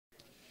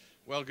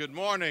Well, good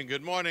morning.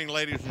 Good morning,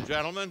 ladies and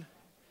gentlemen.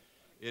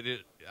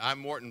 I'm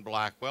Morton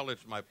Blackwell.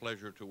 It's my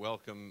pleasure to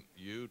welcome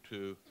you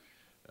to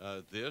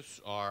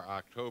our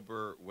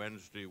October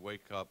Wednesday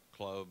Wake Up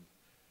Club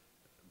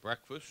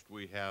breakfast.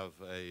 We have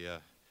a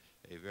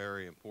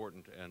very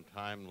important and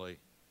timely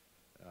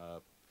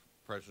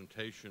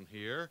presentation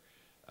here.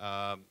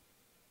 I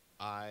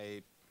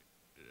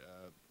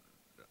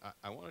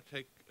want to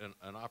take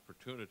an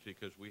opportunity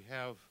because we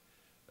have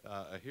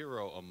a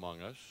hero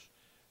among us.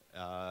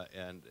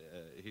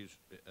 He's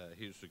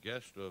the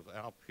guest of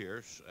Al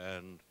Pierce,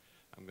 and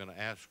I'm going to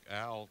ask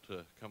Al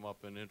to come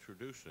up and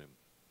introduce him.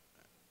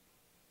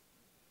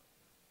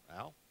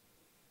 Al?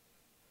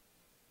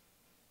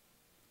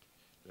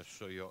 Just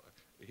so you...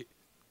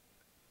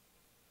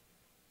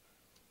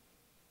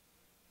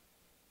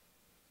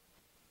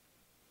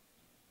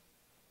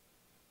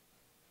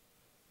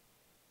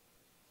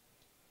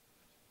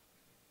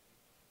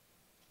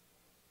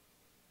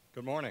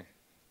 Good morning.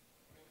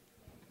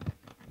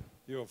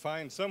 You'll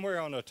find somewhere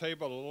on the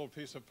table a little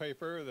piece of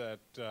paper that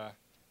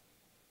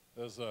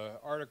is an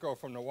article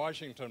from the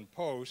Washington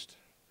Post.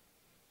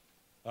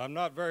 I'm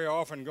not very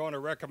often going to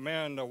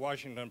recommend a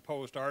Washington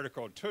Post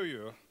article to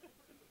you,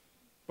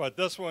 but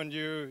this one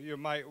you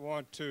might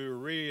want to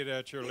read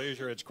at your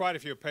leisure. It's quite a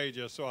few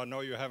pages, so I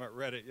know you haven't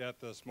read it yet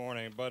this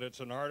morning, but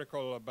it's an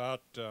article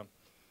about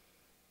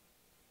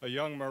a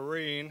young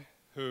Marine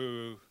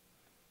who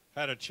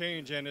had a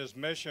change in his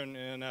mission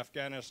in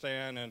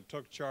Afghanistan and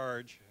took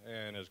charge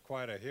and is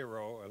quite a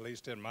hero, at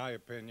least in my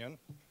opinion.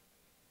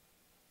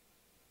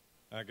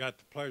 I got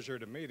the pleasure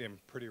to meet him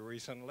pretty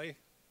recently,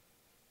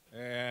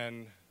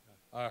 and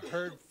I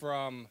heard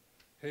from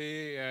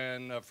he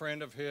and a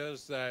friend of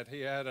his that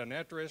he had an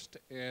interest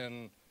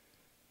in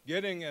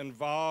getting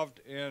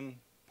involved in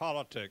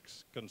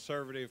politics,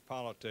 conservative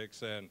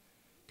politics, and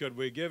could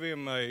we give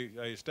him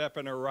a step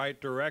in the right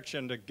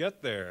direction to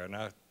get there? And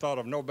I thought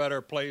of no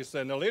better place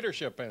than the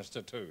Leadership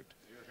Institute.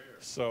 Here, here.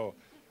 So,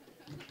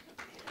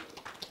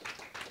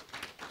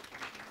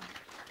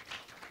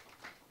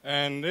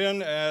 and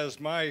then as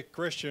my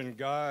Christian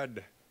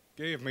God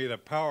gave me the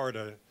power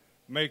to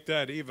make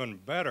that even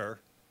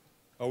better,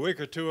 a week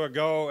or two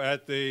ago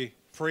at the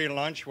free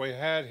lunch we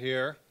had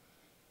here,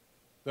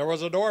 there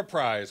was a door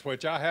prize,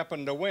 which I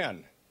happened to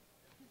win.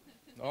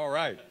 All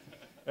right.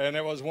 And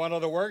it was one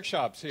of the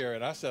workshops here,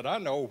 and I said, I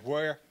know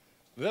where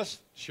this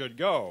should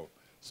go.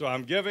 So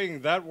I'm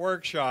giving that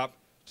workshop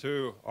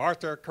to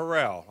Arthur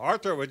Carell.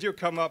 Arthur, would you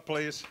come up,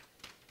 please?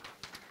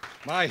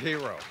 My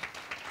hero.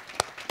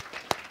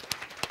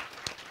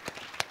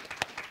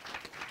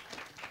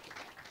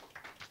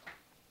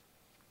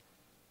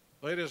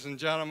 Ladies and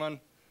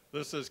gentlemen,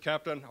 this is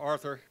Captain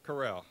Arthur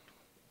Carell.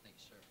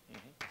 Thanks, sir.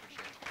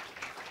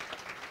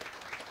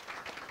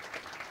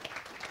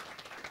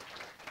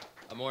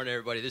 Good morning,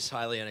 everybody. This is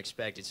highly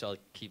unexpected, so I'll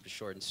keep it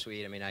short and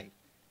sweet. I mean, I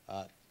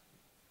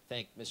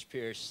thank Mr.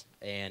 Pierce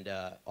and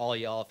all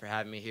y'all for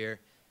having me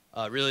here.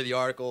 Really, the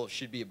article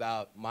should be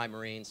about my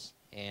Marines,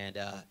 and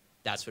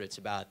that's what it's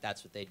about.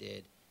 That's what they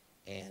did,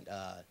 and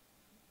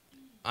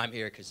I'm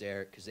here because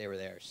they were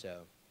there.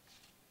 So,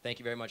 thank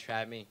you very much for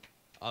having me.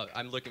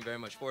 I'm looking very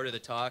much forward to the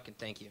talk, and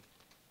thank you.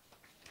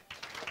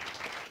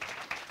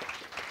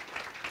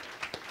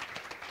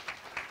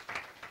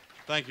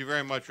 Thank you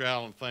very much,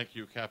 Al, and thank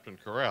you, Captain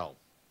Carell.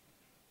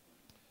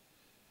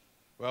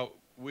 Well,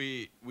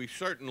 we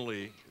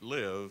certainly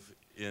live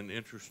in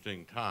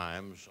interesting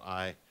times.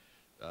 I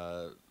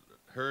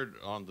heard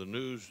on the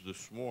news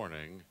this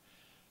morning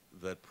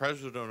that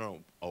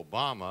President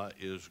Obama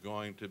is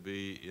going to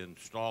be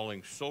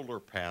installing solar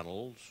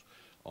panels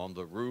on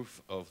the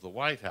roof of the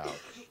White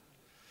House.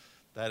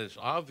 That is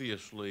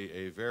obviously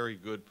a very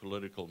good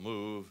political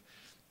move.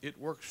 It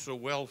works so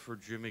well for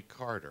Jimmy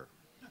Carter.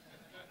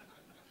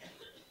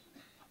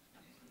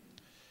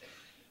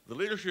 The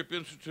Leadership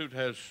Institute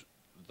has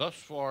thus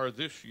far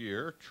this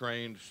year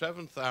trained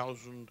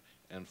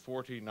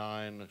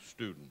 7,049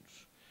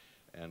 students.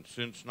 And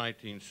since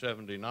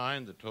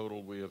 1979, the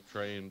total we have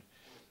trained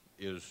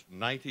is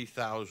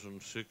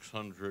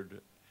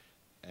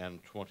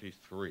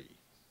 90,623.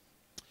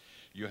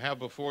 You have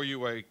before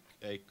you a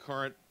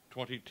current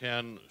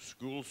 2010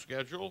 school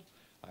schedule.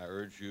 I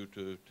urge you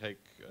to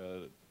take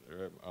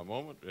a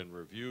moment and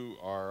review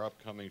our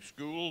upcoming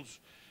schools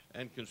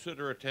and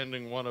consider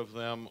attending one of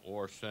them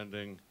or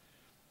sending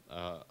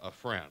a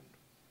friend.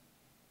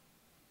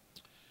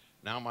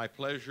 Now my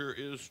pleasure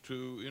is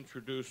to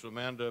introduce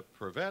Amanda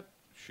Prevet.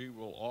 She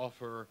will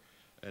offer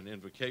an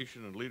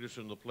invocation and lead us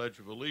in the Pledge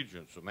of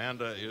Allegiance.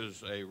 Amanda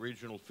is a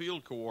regional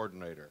field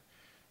coordinator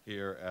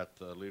here at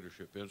the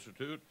Leadership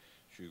Institute.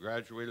 She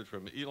graduated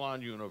from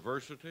Elon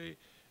University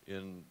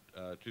in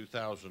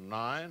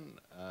 2009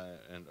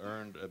 and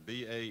earned a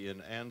BA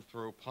in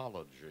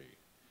anthropology.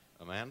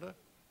 Amanda?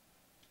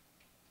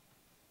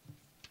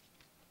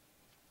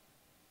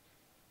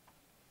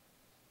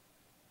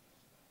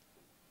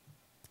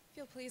 If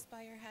you'll please bow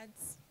your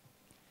heads.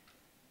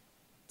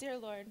 Dear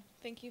Lord,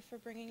 thank you for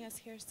bringing us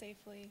here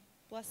safely.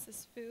 Bless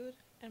this food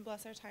and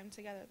bless our time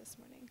together this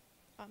morning.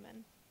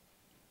 Amen.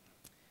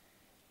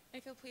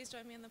 you'll please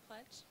join me in the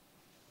pledge.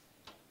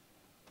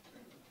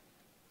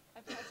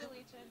 I pledge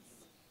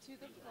allegiance to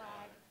the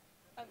flag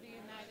of the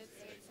United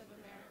States of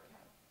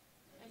America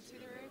and to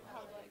the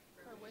republic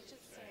for which it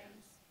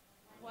stands,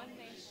 one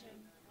nation,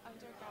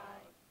 under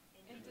God,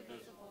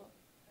 indivisible,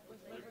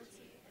 with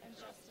liberty and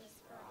justice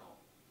for all.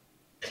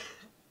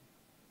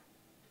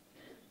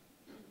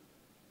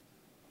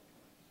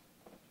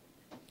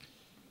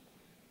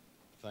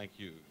 Thank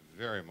you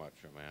very much,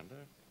 Amanda.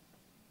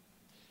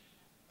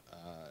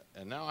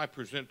 And now I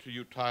present to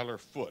you Tyler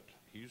Foote.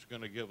 He's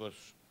going to give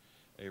us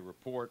a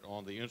report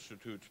on the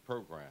Institute's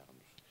programs.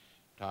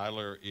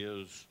 Tyler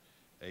is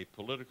a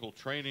political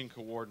training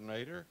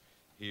coordinator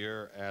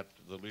here at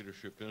the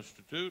Leadership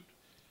Institute.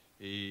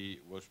 He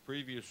was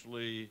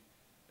previously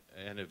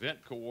an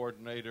event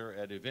coordinator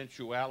at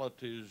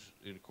Eventualities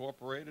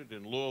Incorporated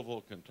in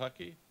Louisville,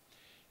 Kentucky.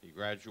 He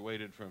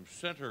graduated from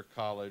Center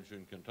College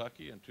in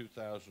Kentucky in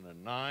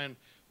 2009,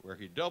 where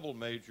he double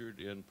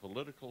majored in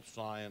political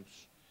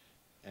science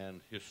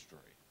and history.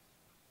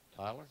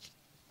 Tyler?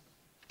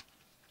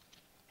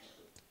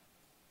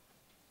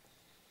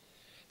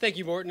 Thank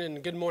you, Morton,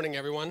 and good morning,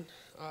 everyone.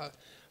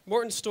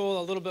 Morton stole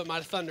a little bit of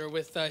my thunder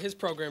with his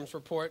programs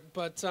report,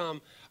 but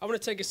I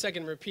want to take a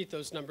second and repeat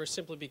those numbers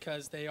simply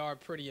because they are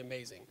pretty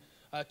amazing.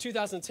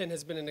 2010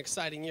 has been an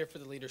exciting year for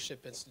the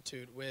Leadership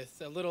Institute. With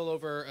a little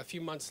over a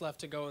few months left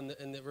to go in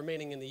the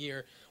remaining in the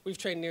year, we've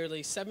trained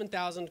nearly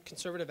 7,000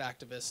 conservative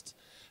activists,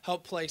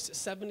 helped place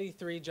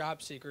 73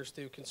 job seekers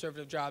through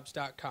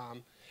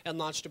conservativejobs.com, and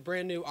launched a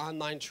brand new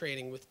online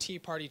training with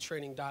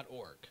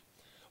teapartytraining.org.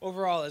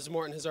 Overall, as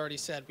Morton has already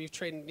said, we've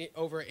trained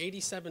over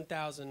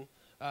 87,000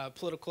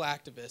 political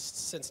activists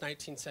since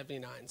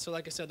 1979. So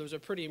like I said, those are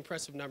pretty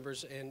impressive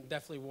numbers and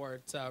definitely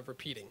warrant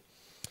repeating.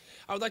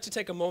 I would like to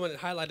take a moment and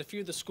highlight a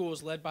few of the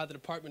schools led by the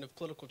Department of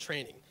Political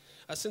Training.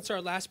 Since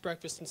our last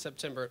breakfast in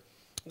September,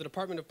 the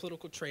Department of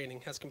Political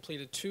Training has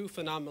completed 2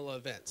 phenomenal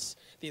events,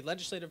 the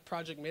Legislative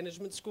Project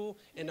Management School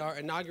and our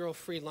inaugural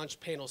free lunch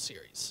panel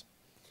series.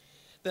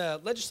 The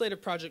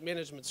Legislative Project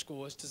Management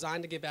School is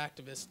designed to give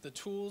activists the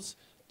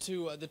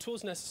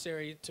tools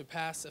necessary to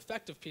pass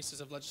effective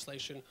pieces of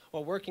legislation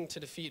while working to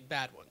defeat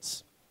bad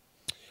ones.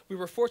 We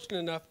were fortunate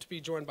enough to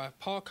be joined by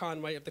Paul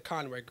Conway of the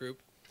Conway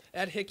Group,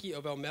 Ed Hickey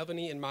of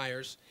Melvany and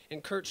Myers,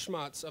 and Kurt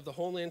Schmutz of the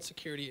Homeland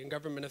Security and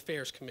Government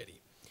Affairs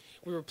Committee.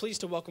 We were pleased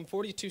to welcome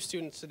 42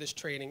 students to this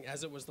training,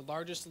 as it was the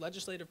largest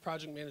legislative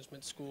project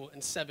management school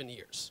in 7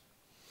 years.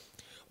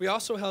 We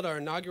also held our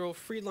inaugural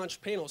free lunch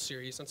panel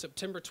series on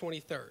September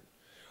 23rd.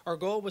 Our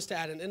goal was to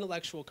add an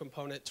intellectual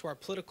component to our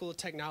political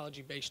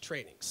technology-based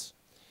trainings.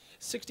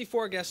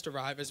 64 guests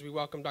arrived as we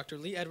welcomed Dr.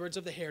 Lee Edwards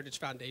of the Heritage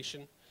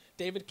Foundation,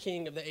 David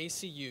King of the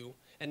ACU,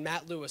 and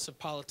Matt Lewis of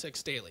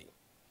Politics Daily.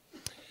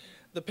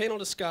 The panel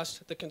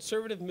discussed the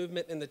conservative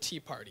movement and the Tea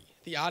Party,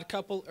 the odd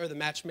couple, or the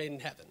match made in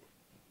heaven.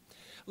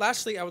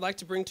 Lastly, I would like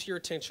to bring to your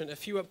attention a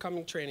few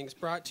upcoming trainings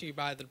brought to you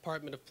by the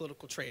Department of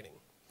Political Training.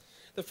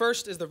 The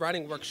first is the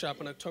writing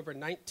workshop on October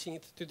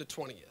 19th through the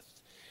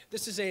 20th.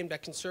 This is aimed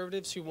at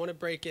conservatives who want to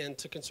break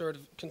into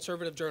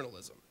conservative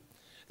journalism.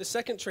 The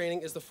second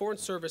training is the Foreign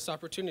Service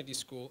Opportunity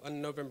School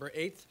on November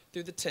 8th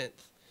through the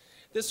 10th.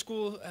 This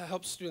school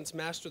helps students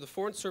master the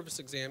Foreign Service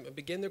exam and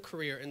begin their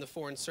career in the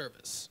Foreign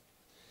Service.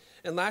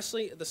 And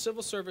lastly, the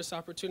Civil Service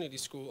Opportunity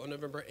School on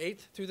November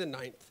 8th through the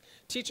 9th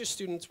teaches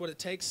students what it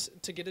takes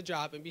to get a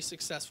job and be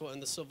successful in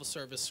the civil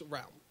service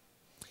realm.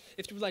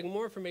 If you would like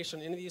more information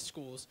on any of these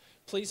schools,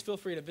 please feel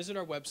free to visit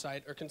our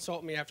website or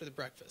consult me after the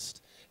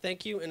breakfast.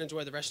 Thank you and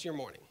enjoy the rest of your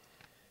morning.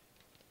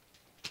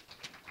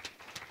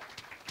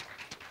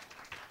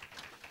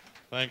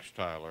 Thanks,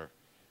 Tyler.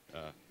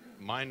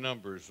 My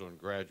numbers on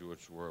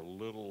graduates were a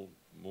little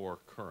more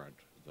current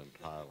than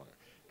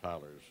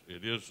Tyler's.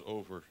 It is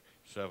over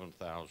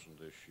 7,000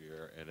 this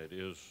year, and it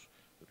is,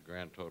 the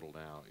grand total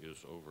now is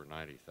over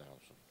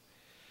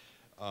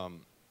 90,000.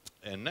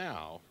 And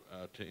now,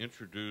 to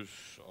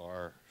introduce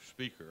our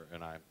speaker,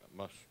 and I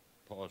must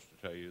pause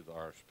to tell you that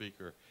our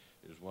speaker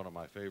is one of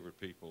my favorite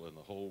people in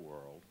the whole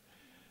world.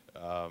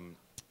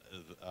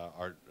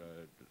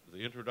 The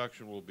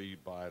introduction will be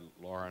by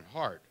Lauren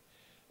Hart.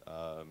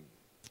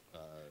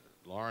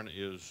 Lauren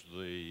is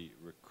the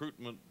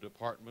recruitment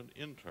department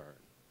intern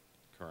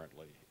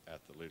currently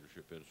at the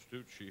Leadership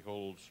Institute. She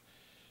holds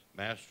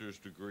master's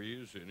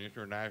degrees in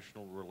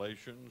international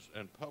relations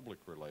and public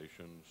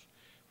relations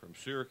from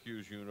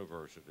Syracuse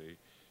University.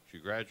 She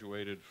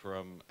graduated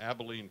from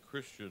Abilene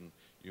Christian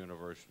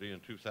University in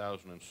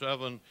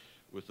 2007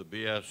 with a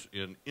BS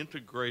in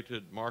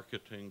integrated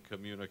marketing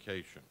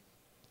communication.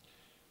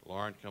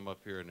 Lauren, come up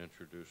here and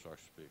introduce our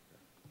speaker.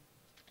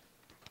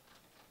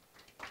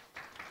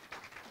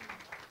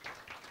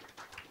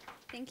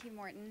 Thank you,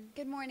 Morton.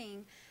 Good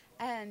morning.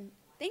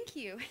 Thank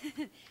you.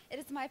 It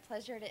is my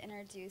pleasure to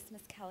introduce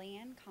Ms.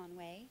 Kellyanne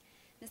Conway.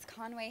 Ms.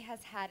 Conway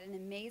has had an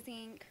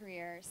amazing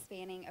career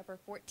spanning over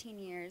 14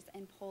 years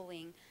and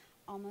polling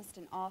almost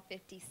in all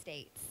 50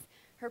 states.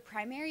 Her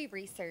primary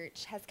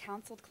research has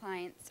counseled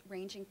clients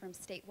ranging from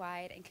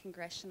statewide and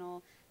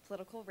congressional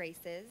political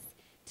races,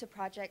 to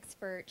projects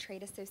for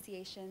trade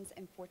associations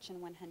and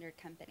Fortune 100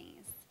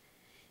 companies.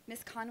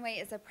 Ms. Conway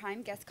is a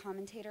prime guest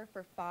commentator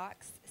for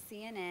Fox,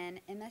 CNN,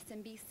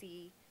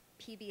 MSNBC,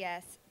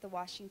 PBS, The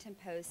Washington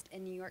Post,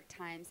 and New York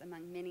Times,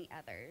 among many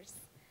others.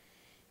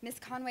 Ms.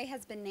 Conway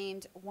has been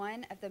named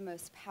one of the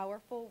most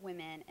powerful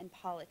women in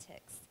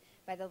politics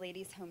by the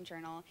Ladies' Home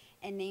Journal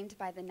and named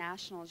by the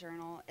National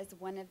Journal as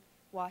one of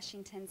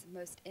Washington's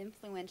most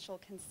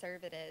influential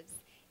conservatives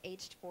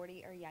aged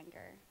 40 or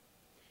younger.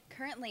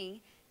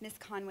 Currently, Ms.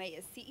 Conway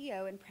is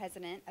CEO and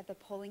president of the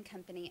polling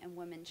company and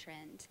Woman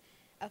Trend,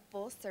 a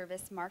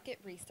full-service market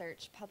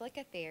research, public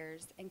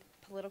affairs, and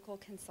political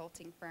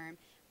consulting firm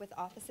with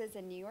offices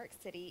in New York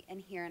City and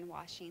here in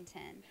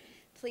Washington.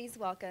 Please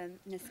welcome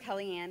Ms.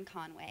 Kellyanne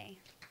Conway.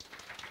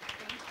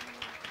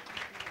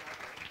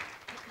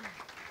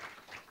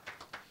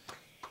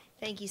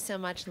 Thank you so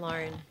much,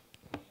 Lauren,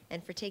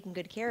 and for taking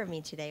good care of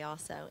me today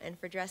also, and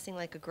for dressing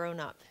like a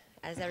grown-up,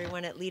 as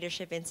everyone at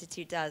Leadership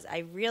Institute does. I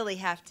really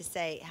have to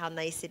say how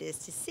nice it is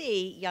to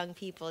see young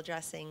people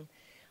dressing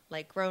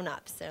like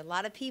grown-ups. There are a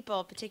lot of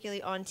people,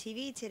 particularly on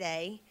TV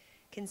today,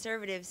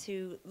 conservatives,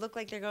 who look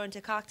like they're going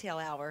to cocktail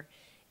hour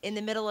in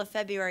the middle of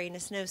February in a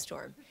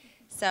snowstorm.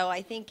 So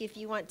I think if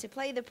you want to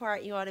play the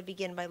part, you ought to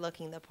begin by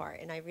looking the part,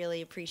 and I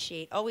really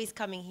appreciate always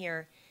coming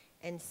here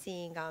and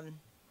seeing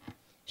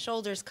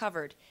shoulders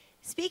covered.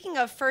 Speaking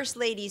of first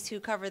ladies who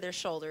cover their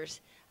shoulders,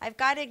 I've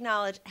got to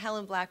acknowledge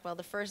Helen Blackwell,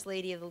 the First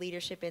Lady of the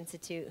Leadership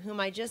Institute, whom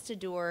I just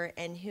adore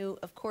and who,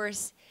 of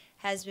course,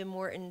 has been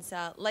Morton's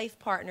life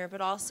partner,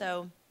 but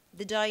also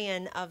the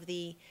doyen of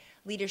the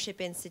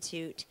Leadership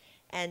Institute.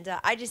 And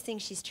I just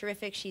think she's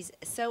terrific. She's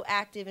so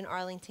active in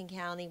Arlington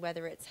County,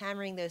 whether it's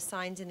hammering those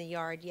signs in the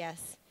yard,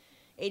 yes,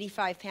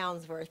 85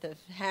 pounds worth of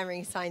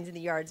hammering signs in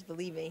the yards,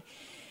 believe me,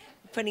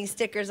 putting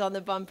stickers on the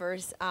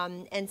bumpers,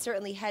 and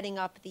certainly heading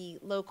up the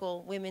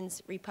local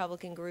women's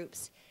Republican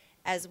groups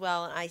as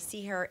well. And I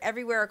see her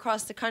everywhere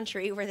across the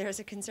country where there's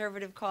a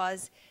conservative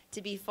cause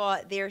to be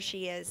fought. There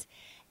she is.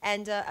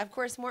 And, of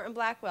course, Morton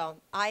Blackwell.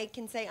 I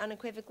can say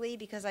unequivocally,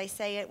 because I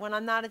say it when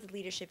I'm not at the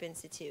Leadership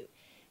Institute,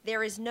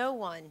 there is no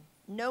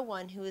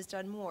one who has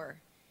done more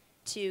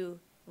to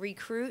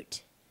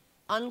recruit,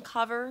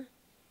 uncover,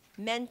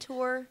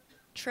 mentor,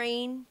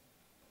 train,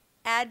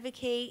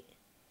 advocate,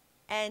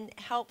 and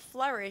help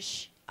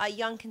flourish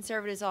young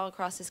conservatives all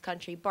across this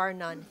country, bar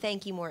none.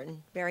 Thank you,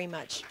 Morton, very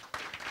much.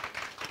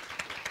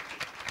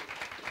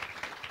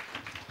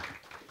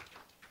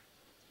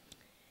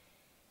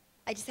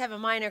 I just have a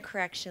minor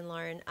correction,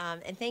 Lauren,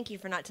 and thank you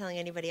for not telling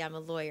anybody I'm a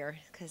lawyer,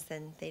 because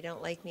then they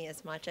don't like me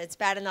as much. It's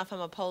bad enough I'm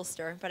a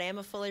pollster, but I am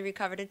a fully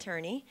recovered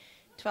attorney,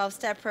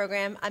 12-step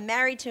program. I'm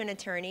married to an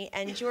attorney,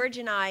 and George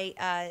and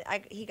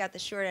he got the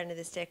short end of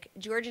the stick.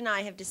 George and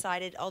I have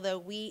decided, although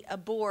we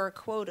abhor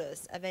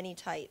quotas of any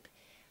type,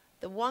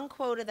 the one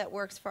quota that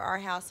works for our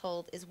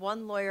household is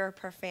one lawyer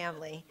per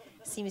family.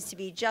 Seems to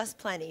be just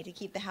plenty to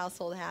keep the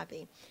household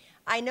happy.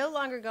 I no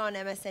longer go on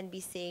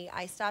MSNBC.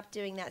 I stopped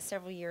doing that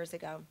several years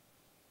ago.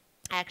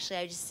 Actually,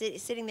 I was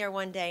just sitting there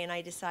one day, and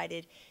I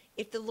decided,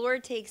 if the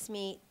Lord takes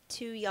me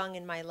too young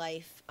in my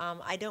life,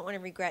 I don't want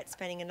to regret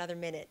spending another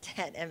minute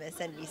at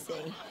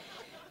MSNBC.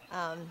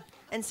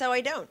 And so I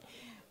don't.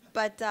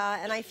 But,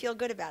 and I feel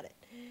good about it.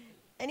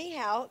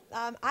 Anyhow,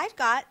 I've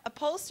got a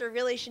pollster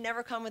really should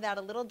never come without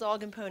a little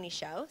dog and pony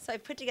show. So I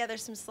put together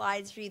some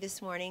slides for you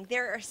this morning.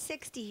 There are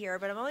 60 here,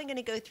 but I'm only going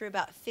to go through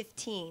about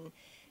 15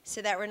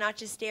 so that we're not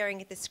just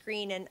staring at the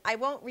screen. And I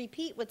won't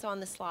repeat what's on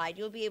the slide.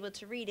 You'll be able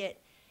to read it.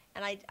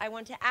 And I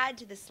want to add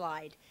to the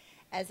slide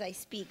as I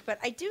speak. But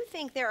I do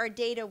think there are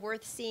data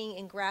worth seeing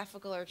in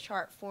graphical or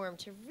chart form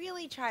to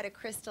really try to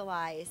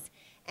crystallize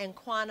and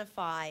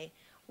quantify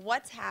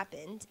what's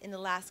happened in the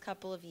last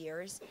couple of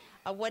years,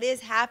 what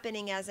is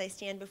happening as I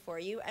stand before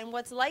you, and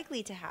what's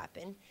likely to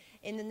happen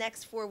in the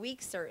next 4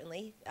 weeks,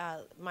 certainly,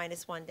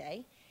 minus one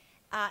day.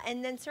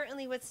 And then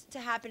certainly what's to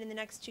happen in the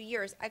next 2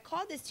 years. I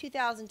called this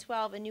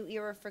 2012 a new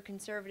era for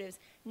conservatives,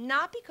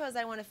 not because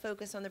I want to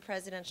focus on the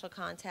presidential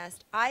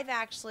contest. I've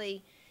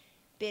actually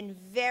been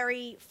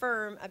very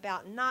firm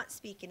about not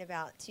speaking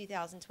about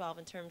 2012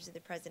 in terms of the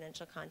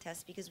presidential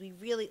contest, because we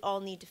really all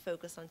need to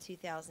focus on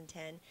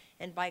 2010,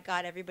 and by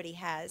God, everybody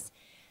has.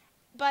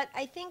 But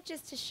I think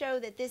just to show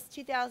that this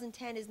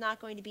 2010 is not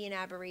going to be an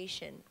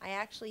aberration, I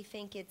actually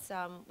think it's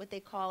what they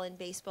call in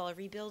baseball a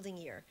rebuilding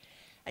year,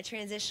 a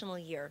transitional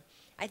year.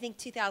 I think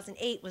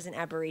 2008 was an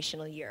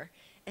aberrational year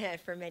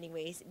for many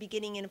ways,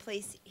 beginning in a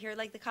place here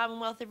like the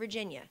Commonwealth of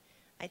Virginia.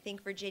 I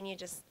think Virginia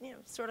just,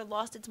 sort of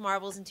lost its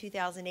marbles in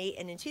 2008,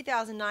 and in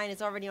 2009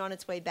 it's already on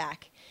its way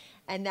back,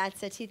 and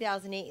that's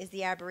 2008 is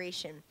the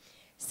aberration.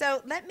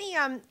 So let me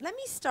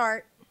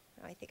start.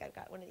 Oh, I think I've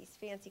got one of these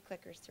fancy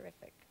clickers,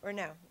 terrific. Or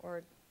no,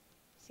 or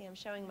see, I'm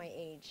showing my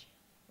age.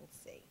 Let's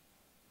see.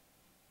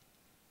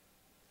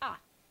 Ah,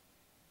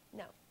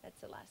 no,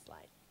 that's the last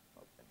slide.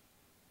 Hold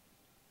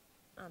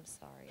on. I'm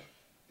sorry.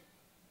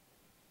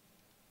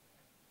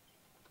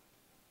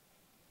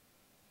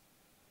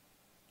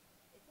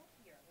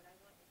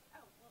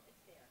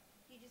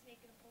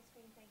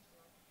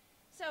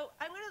 So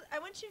I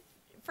want you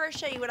first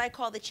show you what I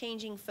call the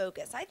changing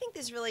focus. I think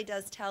this really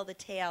does tell the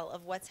tale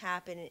of what's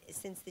happened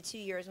since the 2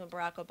 years when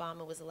Barack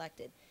Obama was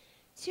elected.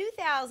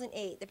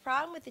 2008, the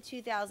problem with the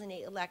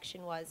 2008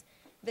 election was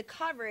the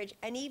coverage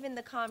and even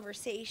the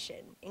conversation,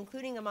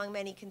 including among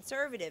many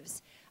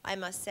conservatives, I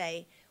must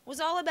say, was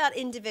all about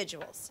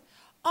individuals.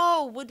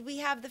 Oh, would we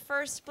have the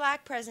first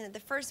black president, the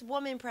first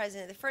woman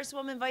president, the first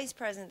woman vice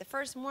president, the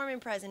first Mormon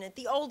president,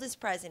 the oldest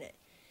president?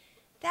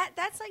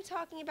 That's like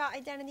talking about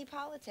identity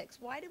politics.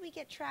 Why do we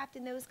get trapped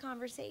in those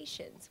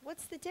conversations?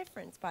 What's the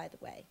difference, by the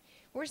way?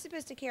 We're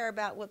supposed to care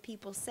about what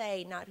people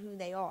say, not who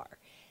they are,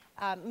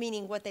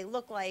 meaning what they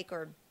look like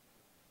or,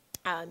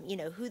 you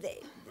know, who they,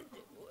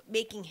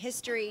 making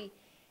history.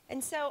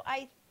 And so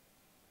I'm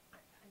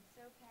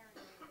so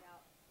paranoid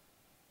about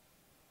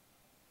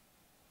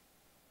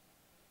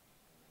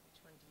which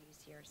one to use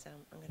here. So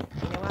I'm going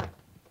to, you know what?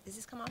 Does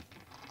this come off?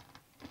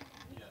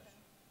 Yes.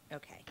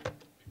 Okay.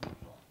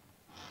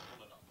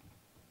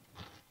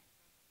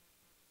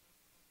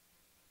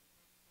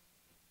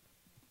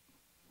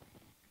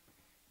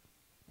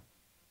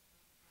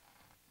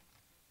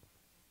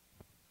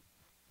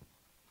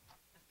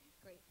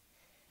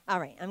 All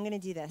right, I'm going to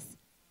do this.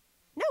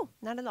 No,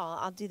 not at all.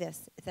 I'll do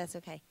this, if that's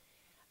okay.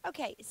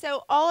 Okay,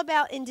 so all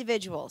about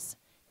individuals.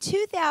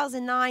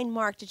 2009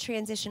 marked a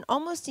transition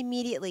almost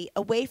immediately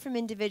away from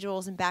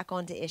individuals and back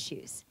onto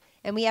issues.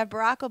 And we have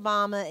Barack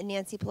Obama and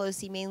Nancy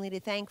Pelosi mainly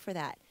to thank for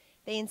that.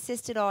 They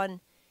insisted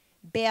on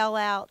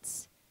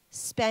bailouts,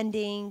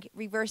 spending,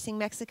 reversing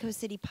Mexico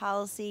City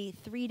policy.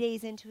 3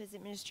 days into his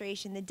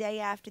administration, the day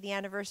after the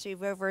anniversary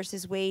of Roe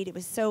versus Wade, it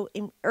was so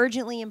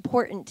urgently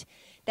important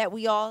that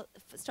we all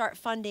start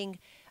funding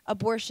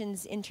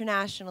abortions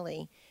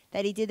internationally,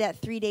 that he did that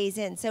 3 days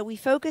in. So we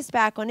focused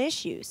back on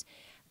issues,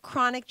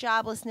 chronic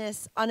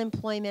joblessness,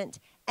 unemployment,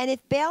 and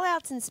if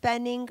bailouts and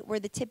spending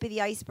were the tip of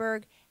the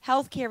iceberg,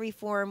 healthcare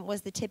reform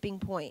was the tipping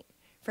point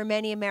for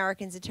many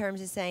Americans in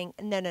terms of saying,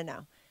 no, no,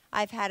 no.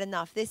 I've had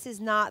enough. This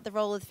is not the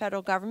role of the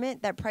federal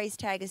government. That price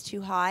tag is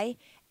too high.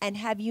 And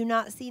have you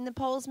not seen the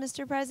polls,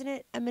 Mr.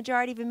 President? A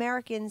majority of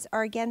Americans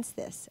are against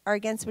this, are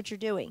against what you're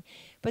doing.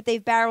 But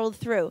they've barreled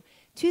through.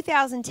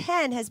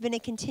 2010 has been a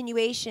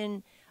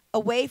continuation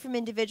away from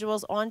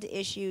individuals onto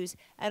issues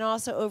and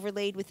also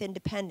overlaid with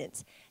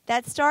independence.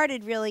 That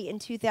started really in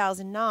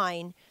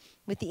 2009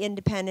 with the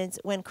independents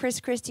when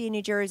Chris Christie in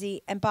New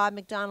Jersey and Bob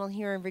McDonnell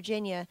here in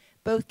Virginia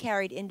both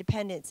carried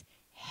independence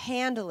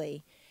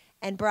handily.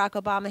 And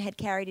Barack Obama had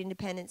carried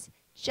independence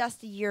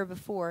just a year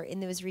before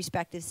in those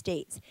respective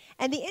states.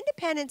 And the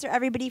independents are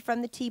everybody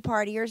from the Tea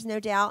Partiers,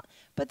 no doubt,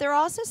 but there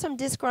are also some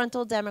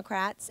disgruntled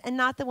Democrats, and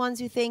not the ones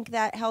who think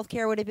that health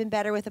care would have been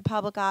better with a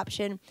public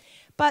option,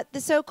 but the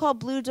so-called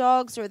blue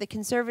dogs or the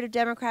conservative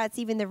Democrats,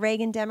 even the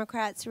Reagan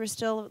Democrats who are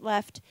still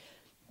left,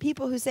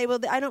 people who say, well,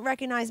 I don't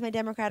recognize my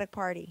Democratic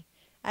Party.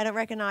 I don't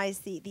recognize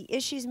the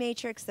issues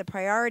matrix, the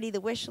priority,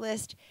 the wish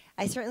list.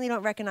 I certainly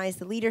don't recognize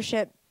the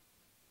leadership.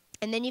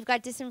 And then you've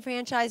got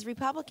disenfranchised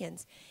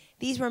Republicans.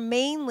 These were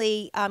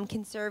mainly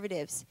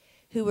conservatives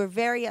who were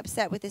very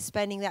upset with the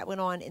spending that went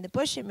on in the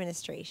Bush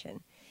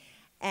administration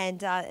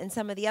and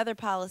some of the other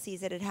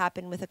policies that had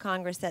happened with a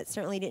Congress that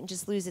certainly didn't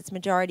just lose its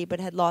majority but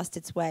had lost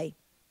its way.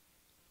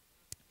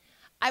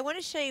 I want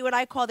to show you what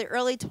I call the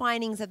early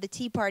twinings of the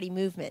Tea Party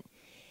movement.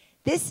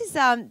 This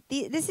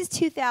is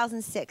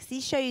 2006.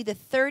 These show you the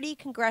 30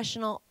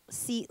 congressional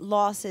seat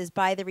losses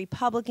by the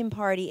Republican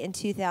Party in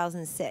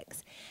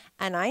 2006.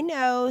 And I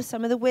know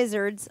some of the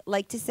wizards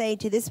like to say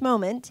to this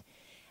moment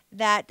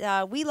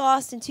that we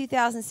lost in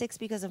 2006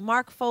 because of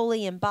Mark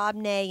Foley and Bob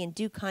Ney and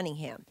Duke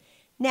Cunningham.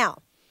 Now,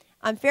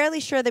 I'm fairly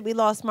sure that we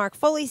lost Mark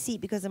Foley's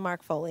seat because of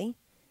Mark Foley.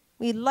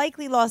 We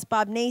likely lost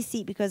Bob Ney's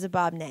seat because of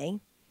Bob Ney.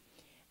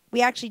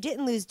 We actually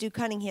didn't lose Duke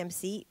Cunningham's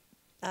seat.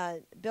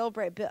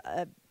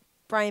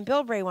 Brian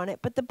Bilbray won it.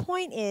 But the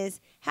point is,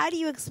 how do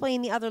you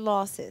explain the other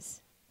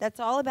losses? That's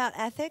all about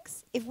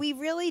ethics. If we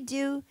really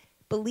do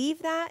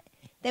believe that,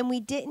 then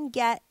we didn't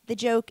get the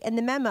joke and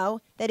the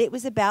memo that it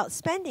was about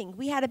spending.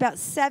 We had about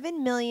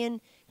 7 million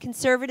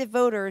conservative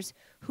voters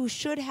who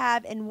should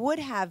have and would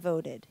have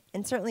voted,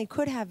 and certainly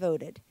could have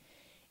voted,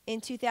 in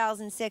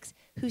 2006,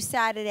 who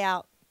sat it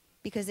out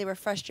because they were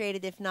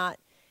frustrated, if not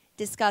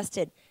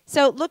disgusted.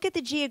 So look at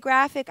the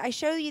geographic. I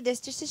show you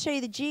this just to show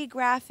you the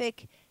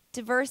geographic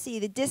diversity,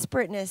 the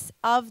disparateness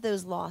of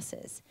those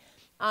losses.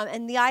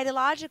 And the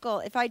ideological,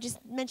 if I just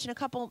mention a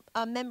couple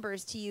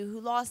members to you who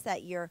lost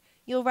that year,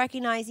 you'll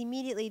recognize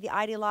immediately the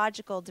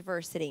ideological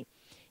diversity.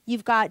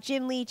 You've got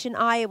Jim Leach in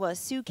Iowa,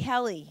 Sue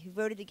Kelly, who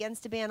voted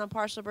against a ban on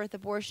partial birth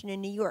abortion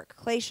in New York,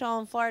 Clay Shaw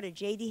in Florida,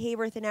 J.D.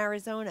 Hayworth in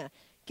Arizona,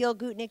 Gil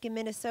Gutnick in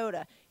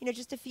Minnesota. You know,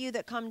 just a few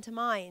that come to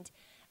mind.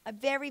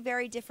 Very,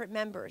 very different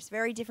members,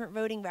 very different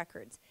voting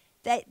records.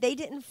 They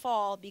didn't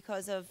fall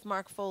because of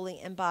Mark Foley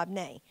and Bob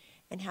Ney.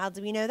 And how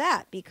do we know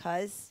that?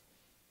 Because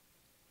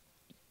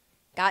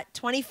got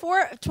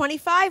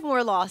 25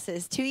 more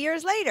losses 2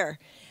 years later.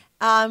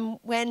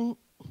 When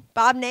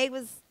Bob Ney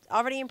was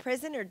already in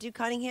prison, or Duke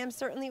Cunningham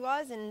certainly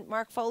was, and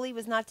Mark Foley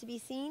was not to be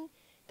seen.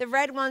 The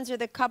red ones are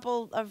the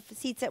couple of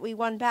seats that we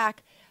won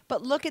back.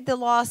 But look at the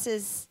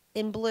losses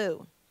in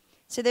blue.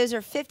 So those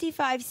are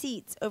 55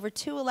 seats over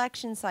 2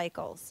 election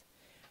cycles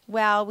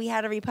while we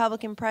had a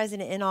Republican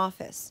president in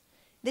office.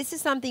 This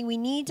is something we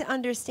need to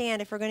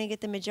understand if we're going to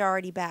get the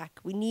majority back.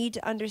 We need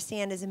to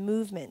understand as a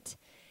movement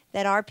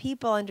that our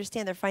people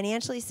understand they're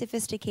financially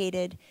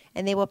sophisticated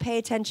and they will pay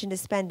attention to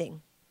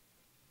spending.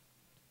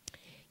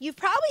 You've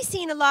probably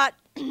seen a lot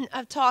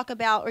of talk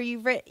about, or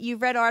you've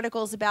read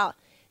articles about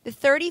the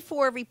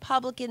 34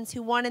 Republicans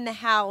who won in the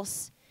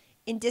House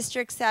in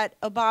districts that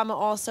Obama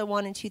also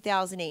won in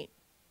 2008.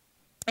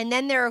 And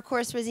then there, of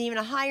course, was even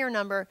a higher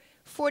number,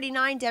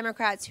 49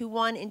 Democrats who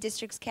won in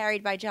districts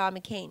carried by John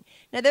McCain.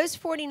 Now, those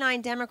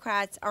 49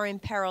 Democrats are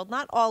imperiled,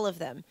 not all of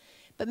them,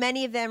 but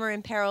many of them are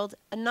imperiled.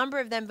 A number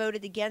of them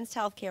voted against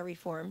health care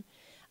reform,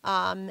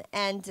 and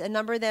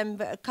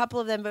a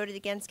couple of them voted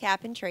against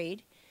cap and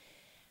trade.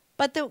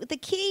 But the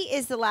key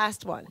is the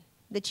last one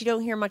that you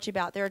don't hear much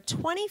about. There are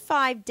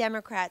 25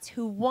 Democrats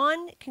who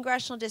won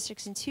congressional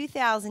districts in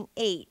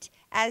 2008,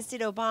 as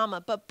did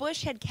Obama, but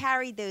Bush had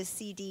carried those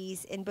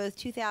CDs in both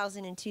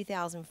 2000 and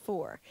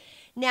 2004.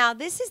 Now,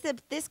 this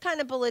kind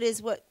of bullet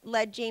is what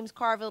led James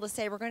Carville to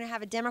say we're going to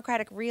have a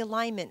Democratic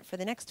realignment for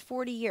the next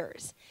 40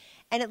 years.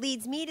 And it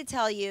leads me to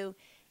tell you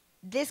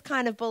this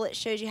kind of bullet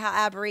shows you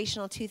how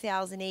aberrational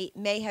 2008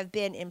 may have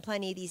been in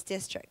plenty of these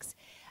districts.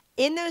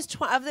 In those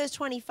of those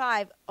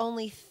 25,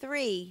 only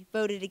 3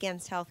 voted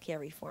against health care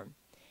reform.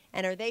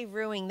 And are they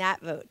ruining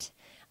that vote?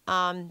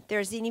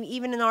 There's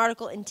even an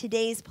article in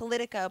today's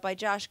Politico by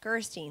Josh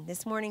Gerstein,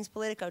 this morning's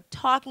Politico,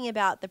 talking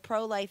about the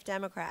pro-life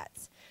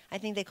Democrats. I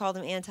think they call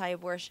them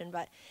anti-abortion,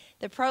 but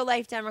the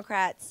pro-life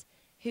Democrats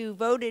who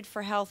voted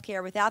for health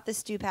care without the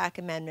Stupak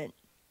Amendment.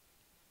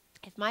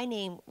 If my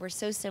name were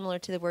so similar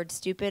to the word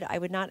stupid, I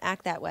would not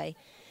act that way.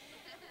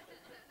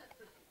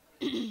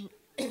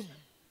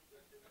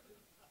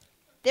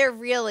 They're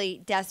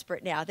really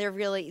desperate now. They're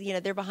really,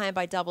 they're behind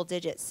by double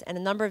digits, and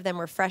a number of them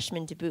were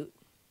freshmen to boot.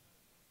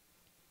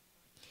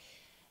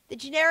 The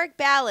generic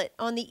ballot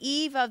on the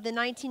eve of the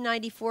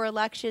 1994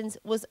 elections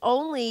was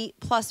only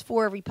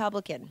 +4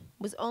 Republican,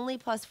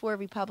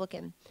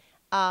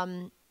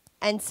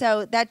 and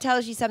so that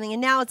tells you something.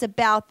 And now it's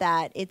about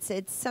that. It's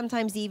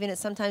sometimes even,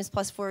 it's sometimes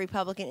 +4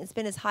 Republican. It's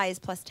been as high as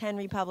 +10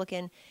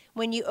 Republican.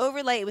 When you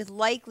overlay it with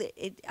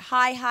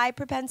high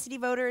propensity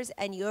voters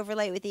and you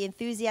overlay it with the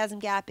enthusiasm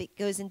gap, it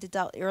goes into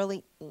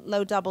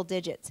low double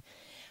digits.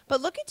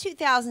 But look at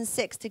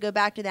 2006, to go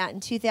back to that, in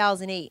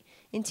 2008.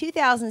 In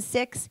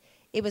 2006,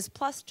 it was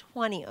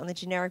 +20 on the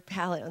generic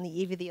ballot on the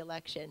eve of the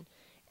election,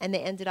 and they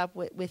ended up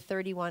with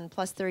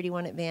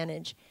 +31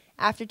 advantage.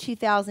 After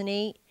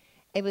 2008,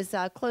 it was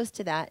close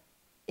to that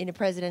in a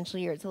presidential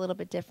year. It's a little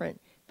bit different,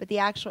 but the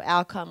actual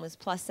outcome was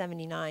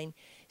 +79.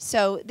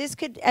 So this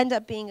could end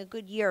up being a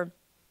good year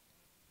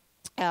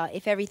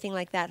if everything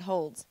like that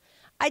holds.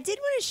 I did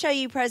want to show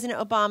you President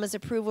Obama's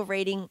approval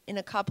rating in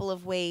a couple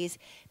of ways,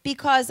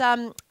 because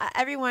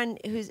everyone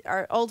who's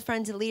our old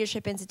friends at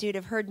Leadership Institute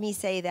have heard me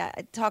say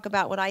that, talk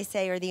about what I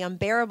say are the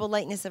unbearable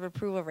lightness of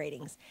approval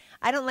ratings.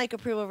 I don't like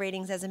approval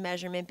ratings as a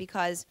measurement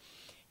because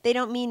they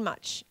don't mean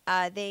much.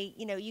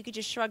 You could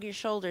just shrug your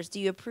shoulders. Do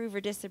you approve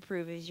or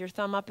disapprove? Is your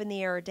thumb up in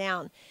the air or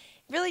down?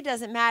 It really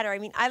doesn't matter. I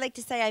mean, I like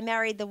to say I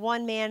married the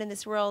one man in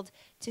this world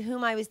to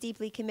whom I was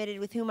deeply committed,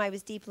 with whom I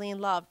was deeply in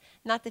love,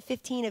 not the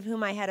 15 of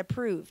whom I had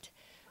approved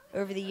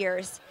over the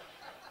years.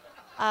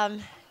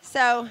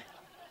 So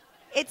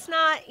it's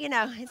not,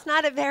 it's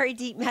not a very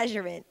deep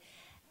measurement.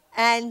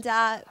 And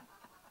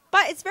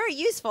but it's very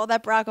useful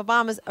that Barack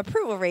Obama's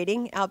approval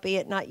rating,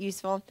 albeit not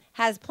useful,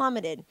 has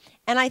plummeted.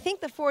 And I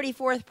think the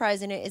 44th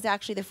president is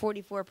actually the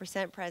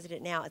 44%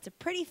 president now. It's a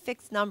pretty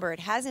fixed number. It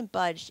hasn't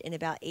budged in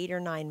about 8 or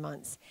 9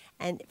 months.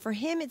 And for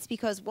him, it's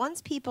because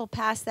once people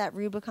passed that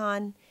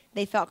Rubicon,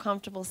 they felt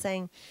comfortable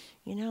saying,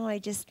 I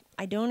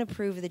don't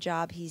approve of the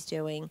job he's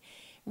doing.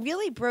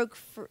 Really broke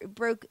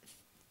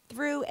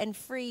through and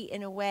free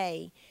in a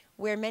way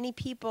where many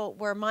people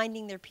were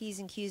minding their P's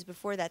and Q's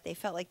before that. They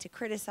felt like to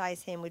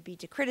criticize him would be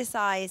to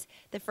criticize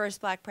the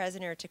first black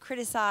president, or to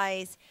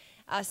criticize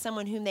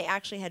someone whom they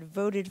actually had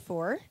voted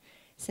for,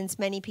 since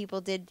many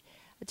people did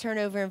turn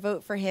over and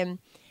vote for him.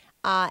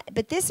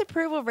 But this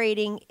approval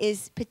rating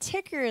is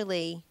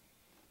particularly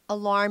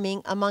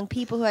alarming among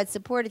people who had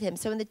supported him.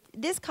 So in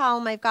this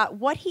column, I've got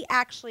what he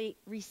actually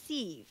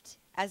received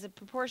as a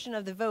proportion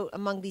of the vote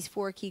among these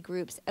 4 key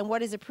groups, and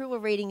what his approval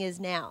rating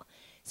is now.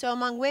 So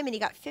among women, he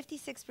got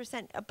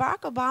 56%.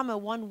 Barack Obama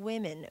won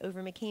women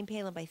over McCain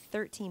Palin by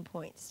 13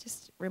 points.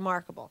 Just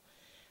remarkable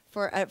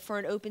for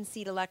an open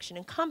seat election.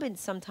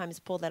 Incumbents sometimes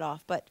pull that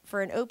off, but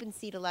for an open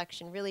seat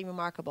election, really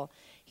remarkable.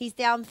 He's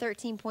down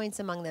 13 points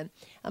among them.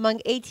 Among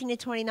 18 to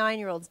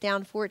 29-year-olds,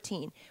 down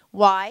 14.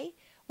 Why?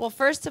 Well,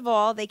 first of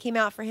all, they came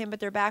out for him,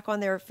 but they're back on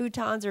their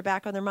futons or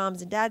back on their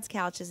moms and dads'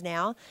 couches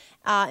now.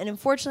 And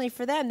unfortunately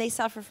for them, they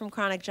suffer from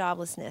chronic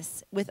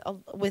joblessness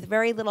with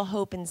very little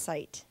hope in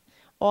sight.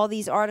 All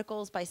these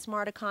articles by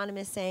smart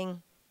economists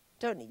saying,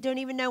 don't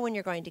even know when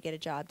you're going to get a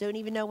job, don't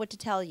even know what to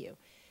tell you.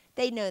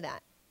 They know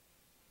that.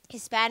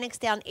 Hispanics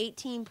down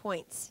 18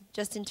 points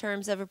just in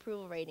terms of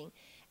approval rating.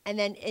 And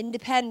then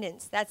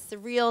independence, that's the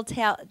real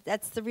tale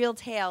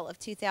of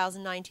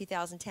 2009,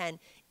 2010,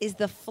 is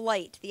the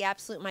flight, the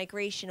absolute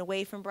migration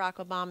away from Barack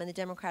Obama and the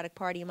Democratic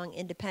Party among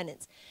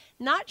independents.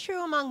 Not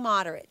true among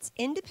moderates.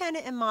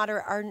 Independent and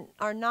moderate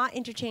are not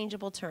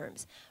interchangeable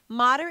terms.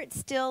 Moderates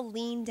still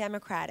lean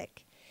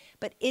Democratic,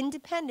 but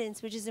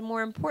independents, which is a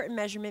more important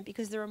measurement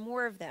because there are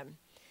more of them,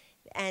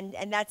 and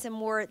that's a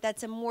more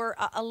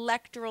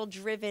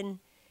electoral-driven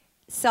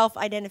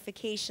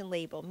self-identification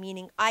label,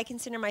 meaning I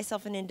consider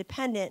myself an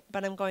independent,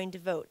 but I'm going to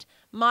vote.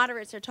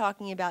 Moderates are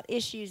talking about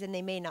issues, and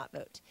they may not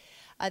vote.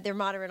 They're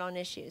moderate on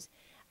issues.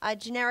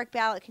 Generic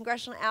ballot,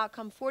 congressional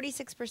outcome,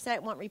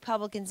 46% want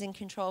Republicans in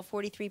control,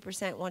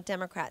 43% want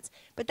Democrats.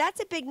 But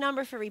that's a big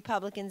number for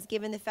Republicans,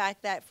 given the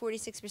fact that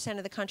 46%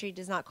 of the country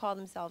does not call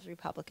themselves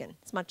Republican.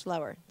 It's much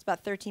lower. It's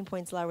about 13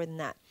 points lower than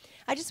that.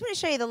 I just want to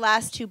show you the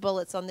last two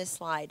bullets on this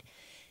slide.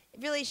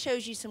 It really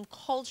shows you some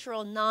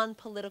cultural,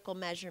 non-political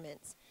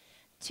measurements.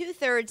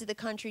 2/3 of the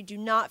country do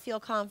not feel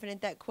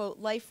confident that, quote,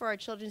 life for our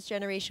children's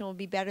generation will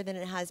be better than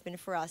it has been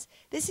for us.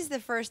 This is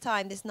the first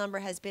time this number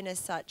has been as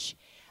such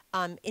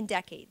in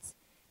decades.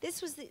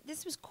 This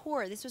was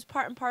core. This was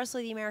part and parcel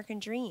of the American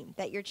dream,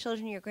 that your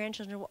children and your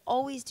grandchildren will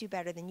always do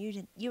better than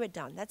you had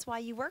done. That's why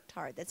you worked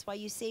hard. That's why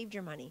you saved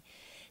your money.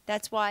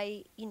 That's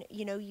why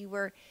you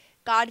were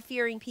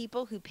God-fearing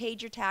people who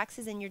paid your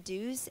taxes and your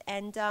dues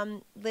and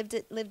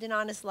lived an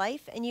honest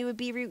life, and you would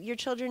be your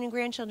children and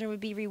grandchildren would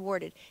be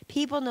rewarded.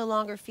 People no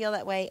longer feel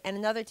that way, and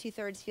another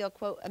 2/3 feel,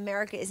 quote,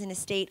 America is in a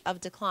state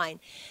of decline.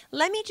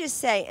 Let me just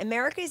say,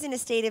 America is in a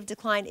state of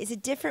decline is a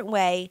different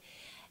way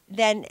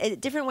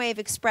of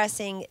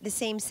expressing the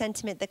same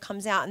sentiment that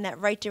comes out in that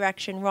right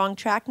direction, wrong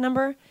track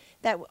number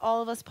that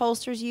all of us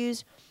pollsters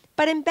use.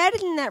 But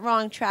embedded in that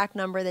wrong track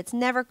number that's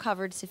never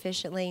covered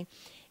sufficiently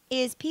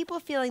is people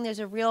feeling there's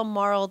a real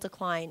moral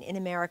decline in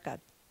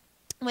America.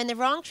 When the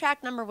wrong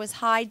track number was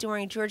high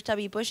during George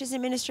W. Bush's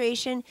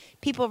administration,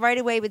 people right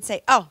away would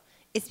say, oh,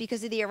 it's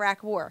because of the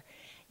Iraq War.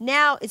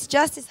 Now it's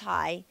just as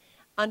high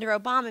under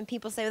Obama, and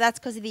people say, well, that's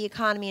because of the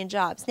economy and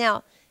jobs.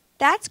 Now,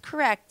 that's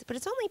correct, but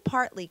it's only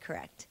partly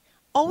correct.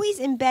 Always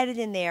embedded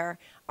in there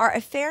are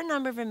a fair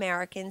number of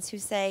Americans who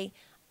say,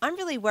 I'm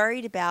really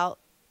worried about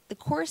the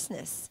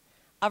coarseness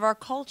of our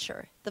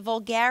culture, the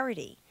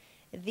vulgarity,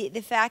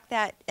 the fact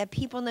that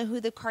people know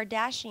who the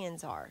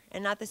Kardashians are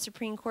and not the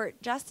Supreme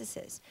Court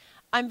justices.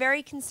 I'm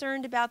very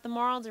concerned about the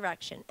moral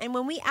direction. And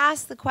when we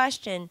ask the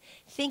question,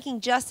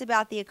 thinking just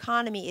about the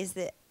economy, is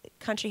the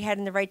country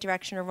heading in the right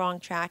direction or wrong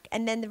track?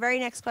 And then the very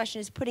next question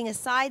is putting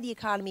aside the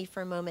economy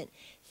for a moment,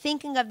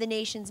 thinking of the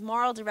nation's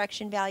moral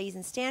direction, values,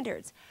 and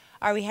standards.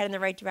 Are we heading in the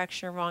right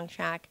direction or wrong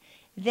track?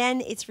 Then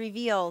it's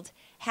revealed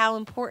how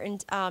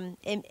important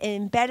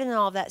embedded in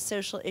all of that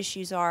social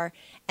issues are,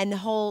 and the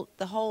whole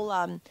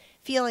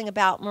feeling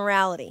about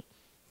morality.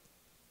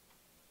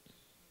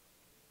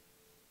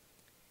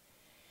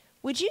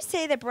 Would you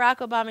say that Barack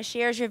Obama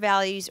shares your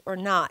values or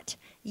not?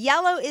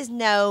 Yellow is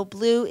no,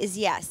 blue is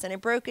yes. And I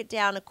broke it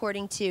down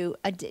according to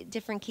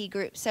different key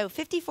groups. So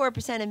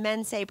 54% of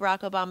men say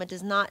Barack Obama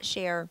does not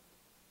share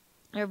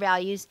their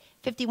values.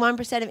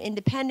 51% of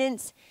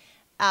independents.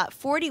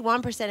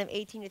 41% of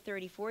 18 to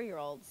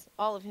 34-year-olds,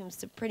 all of whom,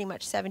 pretty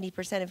much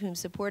 70% of whom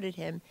supported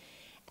him,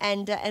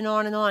 and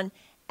on and on.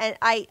 And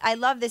I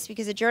love this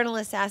because a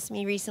journalist asked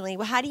me recently,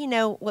 well, how do you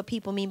know what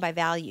people mean by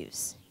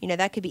values?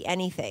 That could be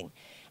anything.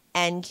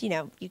 And,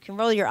 you can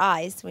roll your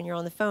eyes when you're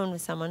on the phone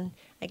with someone,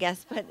 I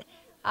guess. But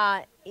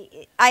I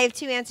have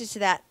two answers to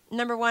that.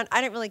 Number one, I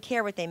didn't really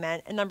care what they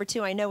meant. And number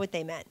two, I know what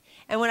they meant.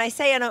 And when I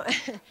say I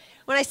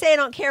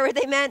don't care what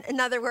they meant, in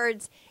other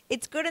words,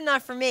 it's good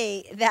enough for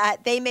me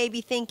that they may be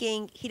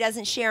thinking he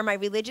doesn't share my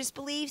religious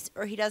beliefs,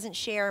 or he doesn't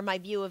share my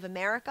view of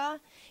America.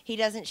 He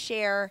doesn't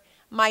share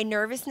my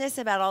nervousness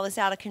about all this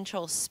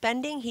out-of-control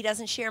spending. He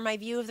doesn't share my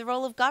view of the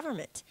role of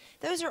government.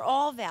 Those are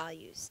all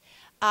values.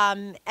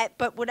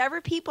 But whatever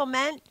people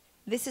meant,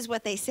 this is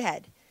what they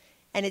said.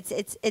 And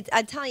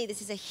I'm telling you,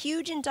 this is a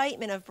huge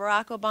indictment of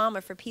Barack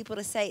Obama for people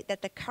to say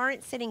that the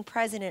current sitting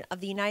president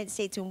of the United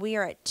States, when we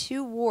are at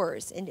two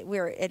wars, and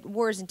we're at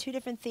wars in two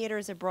different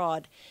theaters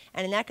abroad,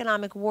 and an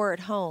economic war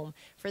at home,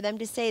 for them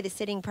to say the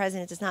sitting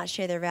president does not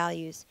share their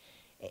values,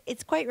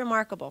 it's quite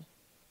remarkable.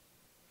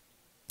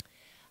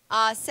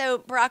 So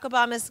Barack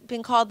Obama's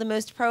been called the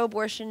most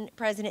pro-abortion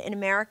president in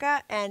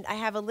America, and I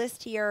have a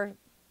list here,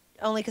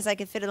 only because I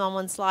could fit it on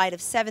one slide,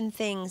 of 7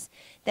 things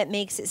that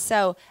makes it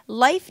so.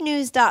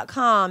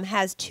 LifeNews.com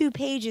has 2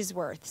 pages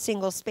worth,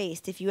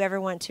 single-spaced, if you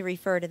ever want to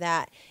refer to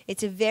that.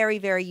 It's a very,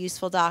 very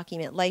useful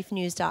document,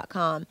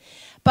 LifeNews.com.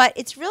 But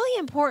it's really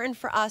important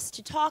for us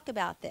to talk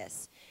about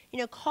this.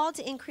 Call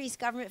to increase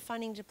government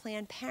funding to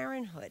Planned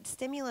Parenthood,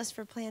 stimulus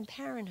for Planned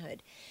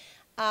Parenthood.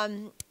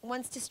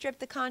 Wants to strip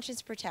the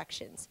conscience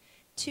protections.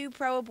 2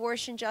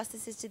 pro-abortion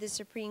justices to the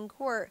Supreme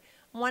Court,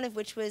 one of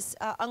which was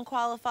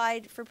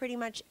unqualified for pretty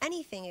much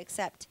anything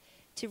except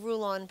to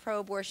rule on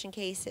pro-abortion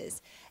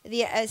cases.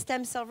 The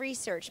stem cell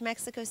research,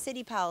 Mexico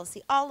City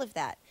policy, all of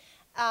that.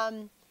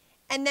 And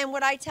then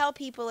what I tell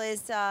people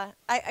is, I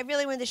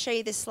really wanted to show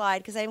you this slide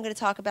because I am going to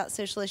talk about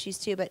social issues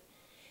too, but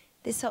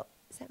This whole,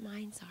 is that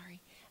mine?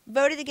 Sorry.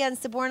 Voted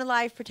against the Born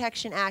Alive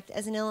Protection Act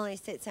as an Illinois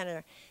state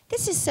senator.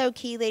 This is so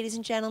key, ladies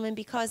and gentlemen,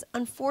 because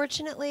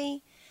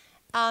unfortunately,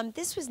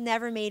 this was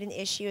never made an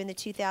issue in the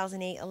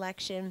 2008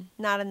 election.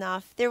 Not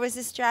enough. There was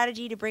a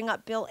strategy to bring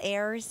up Bill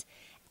Ayers,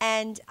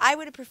 and I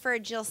would have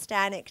preferred Jill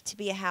Stanek to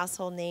be a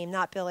household name,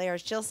 not Bill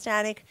Ayers. Jill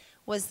Stanek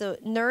was the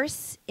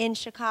nurse in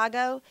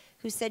Chicago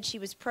who said she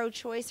was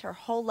pro-choice her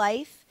whole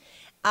life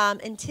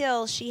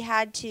until she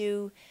had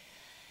to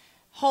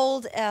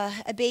hold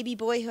a baby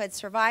boy who had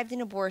survived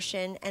an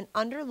abortion, and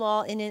under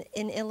law in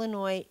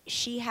Illinois,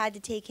 she had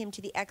to take him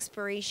to the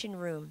expiration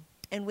room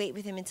and wait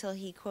with him until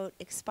he, quote,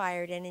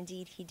 expired, and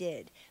indeed he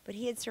did. But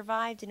he had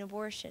survived an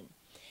abortion.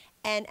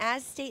 And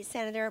as state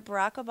senator,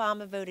 Barack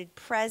Obama voted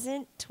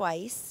present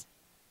twice,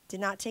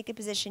 did not take a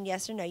position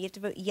yes or no. You have to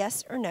vote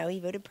yes or no. He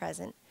voted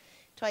present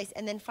twice,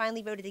 and then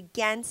finally voted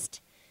against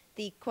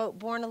the, quote,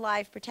 Born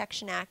Alive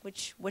Protection Act,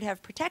 which would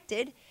have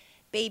protected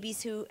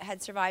babies who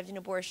had survived an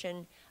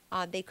abortion.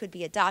 They could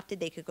be adopted.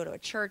 They could go to a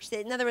church.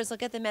 In other words,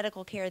 look at the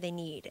medical care they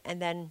need,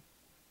 and then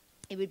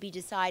it would be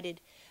decided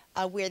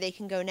where they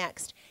can go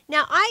next.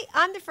 Now,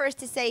 I'm the first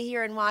to say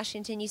here in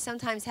Washington, you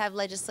sometimes have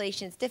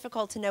legislation. It's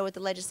difficult to know what the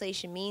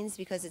legislation means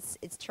because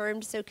it's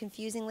termed so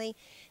confusingly.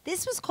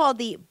 This was called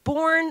the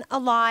Born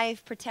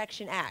Alive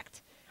Protection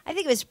Act. I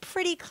think it was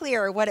pretty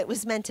clear what it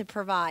was meant to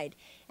provide,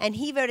 and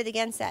he voted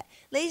against that.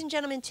 Ladies and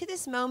gentlemen, to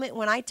this moment,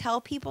 when I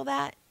tell people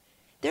that,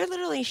 they're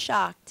literally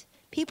shocked.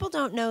 People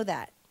don't know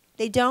that.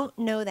 They don't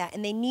know that,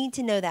 and they need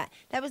to know that.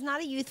 That was not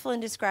a youthful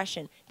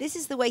indiscretion. This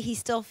is the way he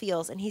still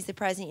feels, and he's the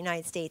President of the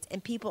United States,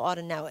 and people ought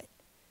to know it.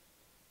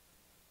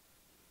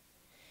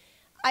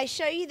 I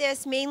show you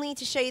this mainly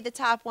to show you the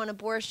top one,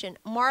 abortion.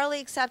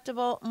 Morally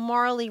acceptable,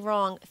 morally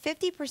wrong.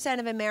 50%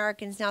 of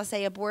Americans now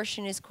say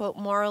abortion is, quote,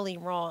 morally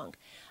wrong.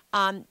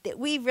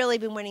 We've really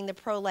been winning the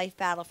pro-life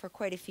battle for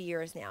quite a few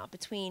years now,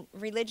 between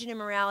religion and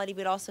morality,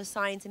 but also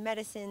science and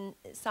medicine,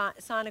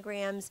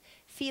 sonograms,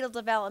 fetal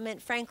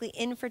development, frankly,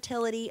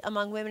 infertility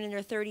among women in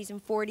their 30s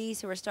and 40s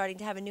who are starting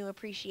to have a new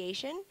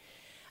appreciation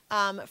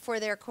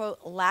for their, quote,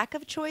 lack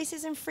of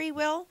choices and free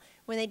will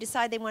when they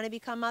decide they want to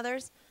become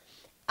mothers.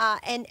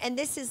 And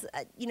this is,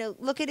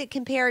 look at it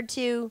compared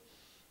to,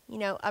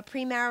 a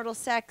premarital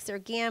sex or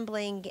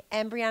gambling,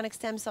 embryonic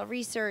stem cell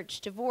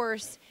research,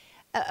 divorce.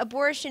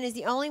 Abortion is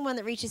the only one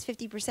that reaches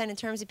 50% in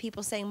terms of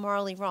people saying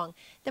morally wrong.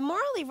 The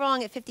morally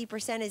wrong at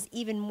 50% is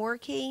even more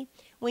key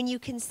when you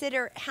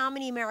consider how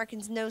many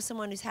Americans know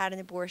someone who's had an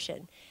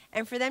abortion.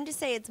 And for them to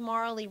say it's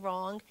morally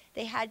wrong,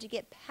 they had to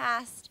get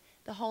past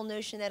the whole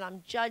notion that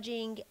I'm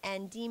judging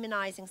and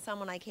demonizing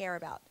someone I care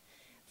about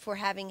for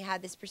having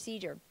had this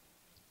procedure.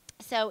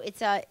 So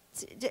it's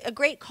a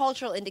great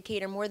cultural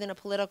indicator more than a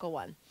political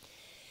one.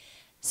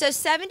 So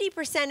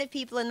 70% of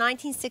people in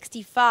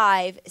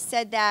 1965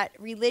 said that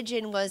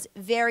religion was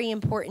very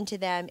important to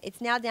them.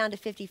 It's now down to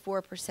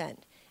 54%.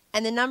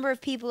 And the number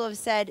of people who have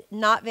said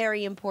not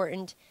very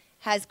important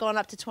has gone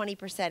up to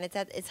 20%. It's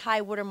at its high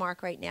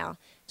watermark right now.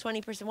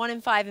 20%. 1 in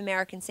 5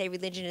 Americans say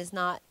religion is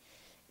not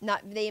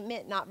they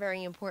admit not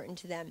very important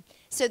to them.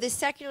 So the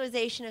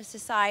secularization of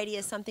society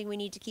is something we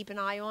need to keep an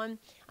eye on.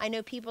 I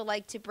know people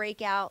like to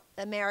break out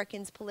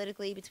Americans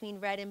politically between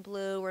red and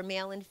blue or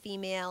male and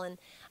female, and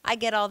I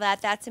get all that.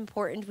 That's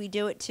important. We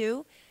do it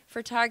too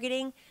for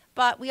targeting.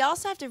 But we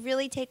also have to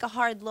really take a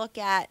hard look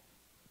at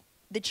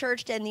the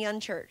churched and the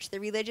unchurched, the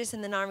religious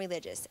and the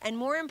non-religious. And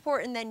more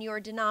important than your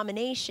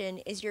denomination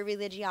is your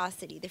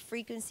religiosity, the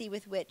frequency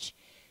with which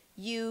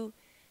you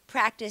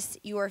practice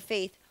your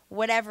faith,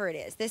 whatever it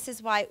is. This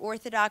is why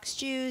Orthodox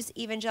Jews,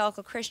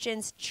 evangelical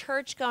Christians,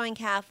 church-going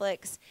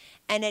Catholics,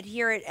 and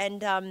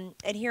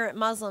adherent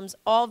Muslims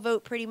all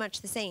vote pretty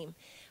much the same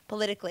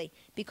politically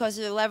because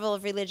of the level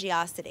of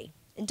religiosity.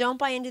 And don't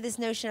buy into this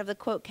notion of the,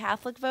 quote,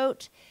 Catholic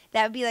vote.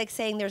 That would be like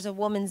saying there's a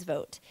woman's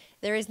vote.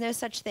 There is no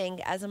such thing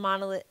as a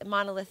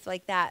monolith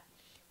like that.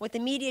 What the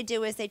media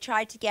do is they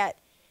try to get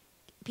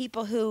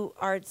people who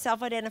are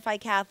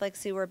self-identified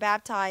Catholics who were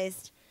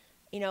baptized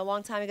a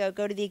long time ago,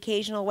 go to the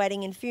occasional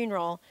wedding and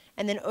funeral,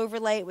 and then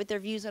overlay it with their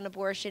views on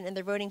abortion and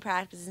their voting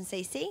practices and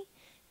say, see,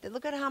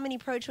 look at how many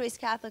pro-choice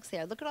Catholics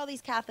there. Look at all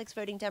these Catholics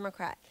voting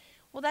Democrat.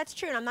 Well, that's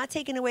true, and I'm not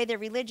taking away their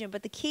religion,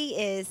 but the key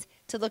is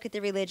to look at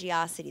the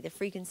religiosity, the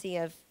frequency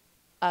of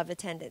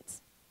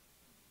attendance.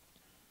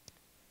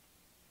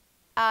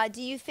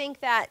 Do you think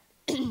that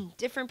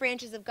different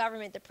branches of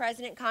government, the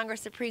President,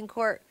 Congress, Supreme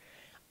Court,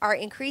 are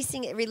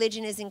increasing,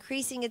 religion is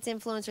increasing its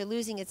influence or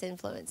losing its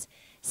influence?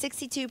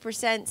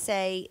 62%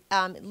 say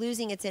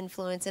losing its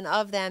influence, and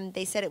of them,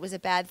 they said it was a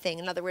bad thing.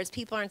 In other words,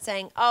 people aren't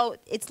saying, oh,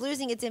 it's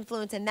losing its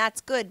influence, and that's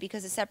good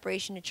because of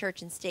separation of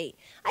church and state.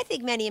 I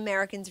think many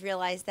Americans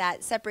realize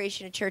that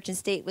separation of church and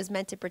state was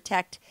meant to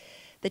protect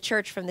the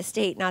church from the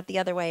state, not the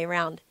other way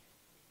around.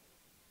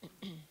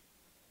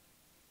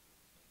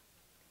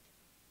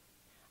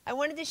 I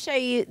wanted to show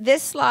you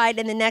this slide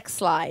and the next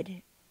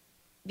slide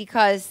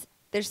because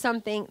there's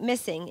something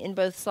missing in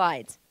both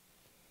slides.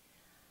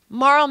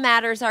 Moral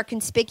matters are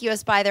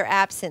conspicuous by their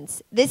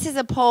absence. This is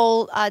a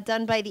poll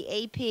done by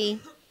the AP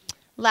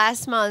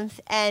last month,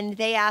 and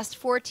they asked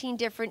 14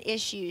 different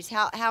issues.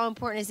 How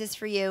important is this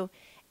for you?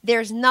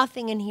 There's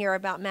nothing in here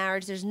about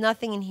marriage. There's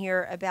nothing in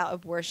here about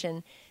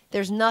abortion.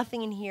 There's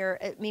nothing in here.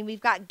 I mean, we've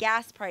got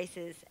gas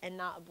prices and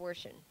not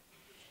abortion.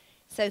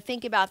 So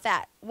think about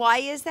that. Why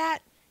is that?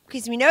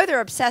 Because we know they're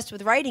obsessed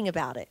with writing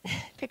about it.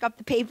 Pick up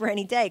the paper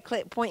any day,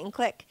 click, point and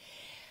click.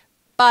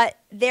 But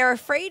they're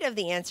afraid of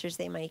the answers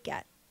they might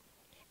get.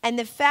 And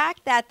the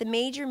fact that the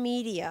major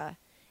media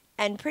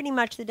and pretty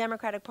much the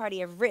Democratic Party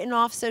have written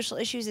off social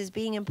issues as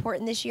being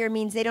important this year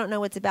means they don't know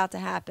what's about to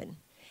happen.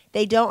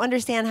 They don't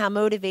understand how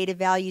motivated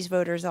values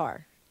voters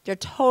are. They're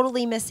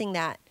totally missing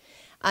that.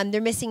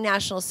 They're missing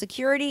national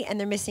security, and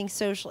they're missing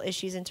social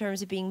issues in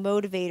terms of being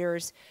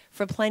motivators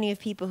for plenty of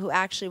people who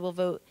actually will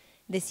vote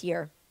this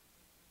year.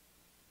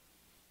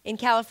 In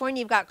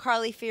California, you've got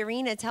Carly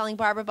Fiorina telling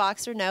Barbara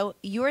Boxer, no,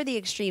 you're the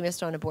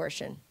extremist on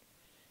abortion.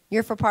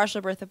 You're for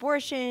partial birth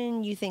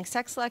abortion. You think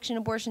sex selection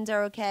abortions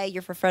are okay.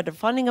 You're for federal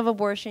funding of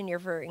abortion. You're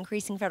for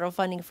increasing federal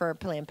funding for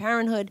Planned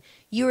Parenthood.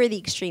 You are the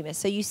extremist.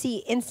 So you see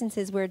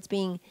instances where it's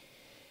being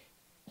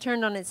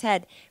turned on its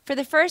head. For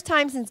the first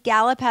time since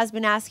Gallup has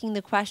been asking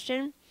the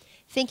question,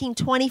 thinking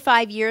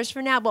 25 years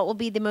from now, what will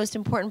be the most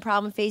important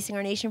problem facing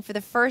our nation? For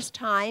the first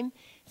time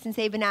since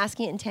they've been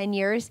asking it in 10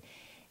 years,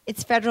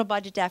 it's federal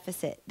budget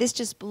deficit. This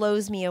just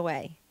blows me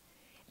away.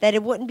 That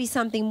it wouldn't be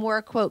something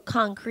more, quote,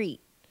 concrete,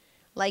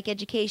 like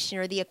education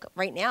or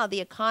right now,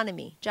 the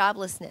economy,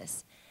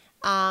 joblessness.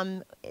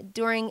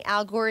 During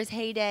Al Gore's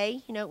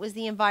heyday, it was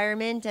the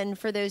environment, and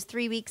for those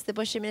 3 weeks the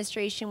Bush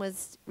administration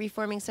was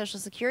reforming Social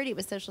Security, it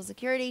was Social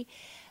Security.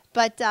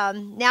 But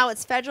now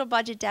it's federal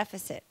budget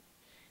deficit,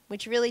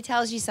 which really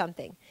tells you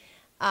something,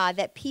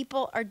 that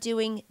people are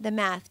doing the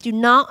math. Do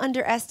not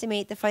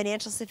underestimate the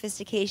financial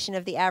sophistication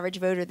of the average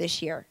voter this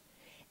year.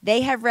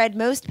 They have read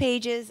most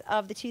pages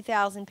of the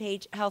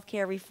 2,000-page Health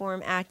Care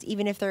Reform Act,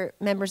 even if their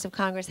members of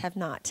Congress have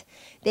not.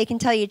 They can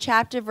tell you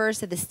chapter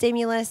verse of the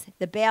stimulus,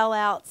 the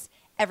bailouts,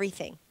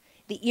 everything.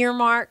 The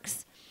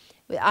earmarks.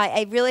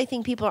 I really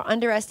think people are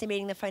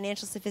underestimating the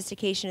financial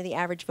sophistication of the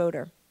average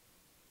voter.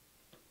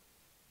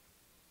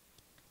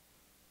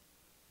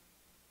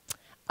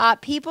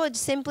 People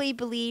simply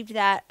believed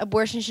that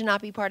abortion should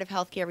not be part of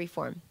health care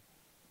reform.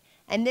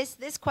 And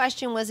this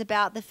question was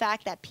about the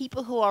fact that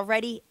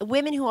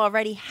women who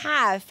already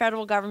have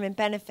federal government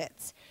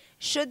benefits,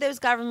 should those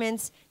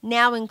governments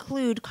now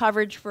include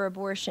coverage for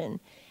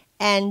abortion?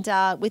 And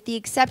with the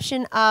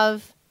exception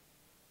of,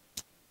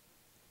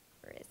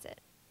 where is it?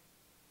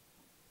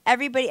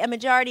 A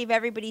majority of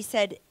everybody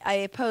said, I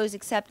oppose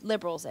except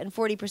liberals, and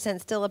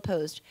 40% still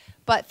opposed.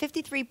 But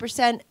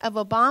 53% of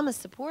Obama's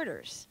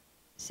supporters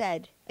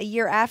said a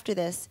year after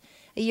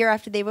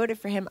they voted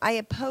for him, I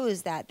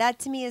oppose that. That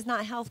to me is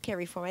not health care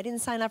reform. I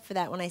didn't sign up for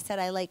that when I said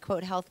I like,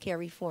 quote, health care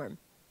reform.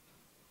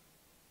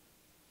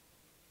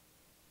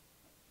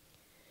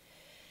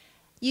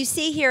 You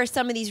see here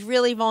some of these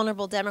really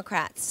vulnerable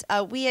Democrats.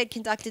 We had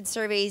conducted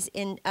surveys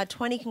in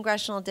 20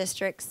 congressional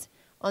districts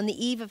on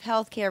the eve of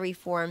health care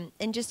reform,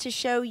 and just to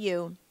show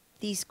you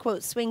these,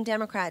 quote, swing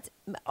Democrats,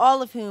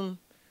 all of whom,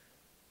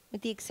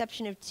 with the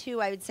exception of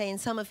 2, I would say, and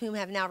some of whom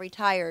have now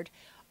retired,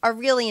 are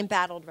really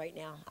embattled right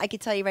now. I could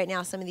tell you right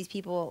now some of these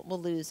people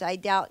will lose. I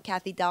doubt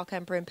Kathy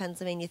Dahlkemper in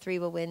Pennsylvania 3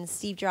 will win.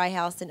 Steve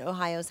Dryhouse in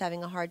Ohio is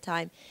having a hard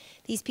time.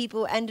 These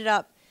people ended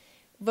up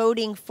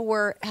voting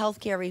for health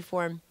care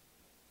reform.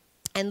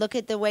 And look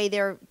at the way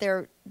their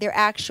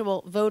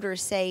actual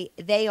voters say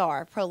they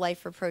are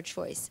pro-life or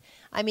pro-choice.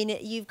 I mean,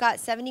 you've got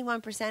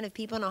 71% of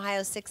people in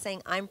Ohio 6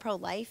 saying, I'm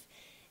pro-life,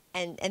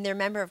 and their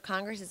member of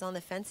Congress is on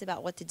the fence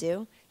about what to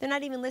do. They're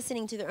not even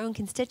listening to their own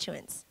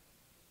constituents.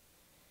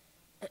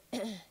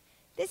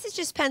 This is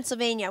just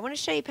Pennsylvania. I want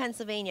to show you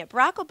Pennsylvania.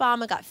 Barack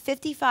Obama got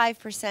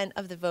 55%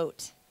 of the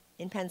vote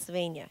in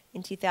Pennsylvania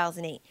in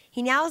 2008.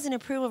 He now has an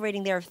approval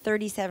rating there of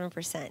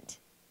 37%.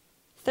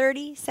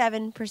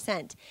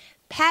 37%.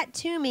 Pat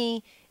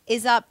Toomey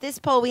is up. This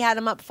poll, we had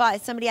him up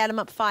 5. Somebody had him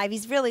up 5.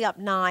 He's really up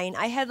 9.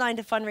 I headlined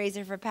a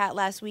fundraiser for Pat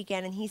last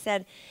weekend, and he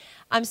said,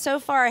 I'm so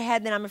far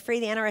ahead that I'm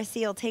afraid the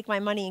NRSC will take my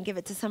money and give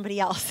it to somebody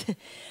else.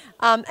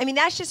 I mean,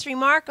 that's just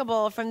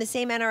remarkable from the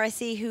same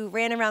NRSC who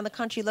ran around the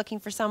country looking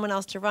for someone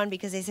else to run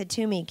because they said,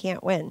 Toomey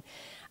can't win.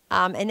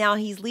 And now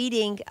he's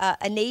leading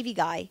a Navy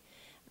guy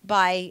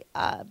by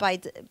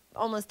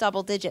almost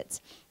double digits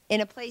in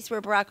a place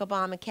where Barack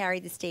Obama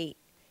carried the state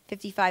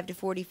 55 to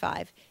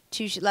 45,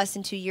 less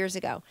than 2 years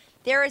ago.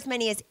 There are as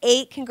many as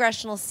 8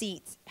 congressional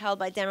seats held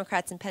by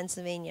Democrats in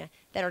Pennsylvania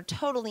that are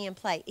totally in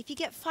play. If you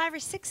get 5 or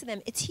 6 of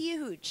them, it's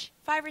huge.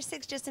 5 or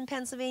 6 just in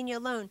Pennsylvania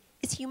alone.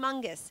 It's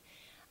humongous.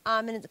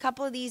 And a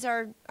couple of these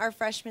are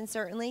freshmen,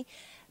 certainly.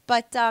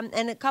 But,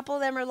 and a couple of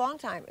them are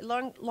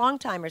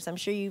long-timers. I'm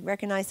sure you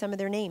recognize some of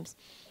their names.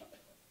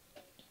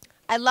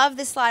 I love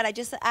this slide. I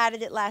just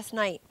added it last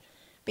night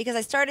because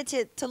I started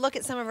to look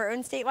at some of our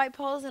own statewide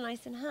polls, and I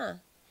said,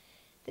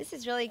 this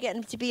is really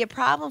getting to be a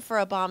problem for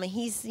Obama.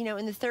 He's, in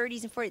the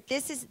 30s and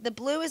 40s. The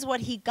blue is what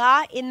he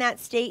got in that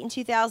state in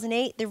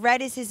 2008. The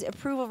red is his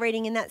approval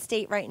rating in that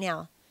state right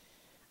now.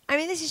 I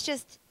mean, this is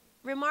just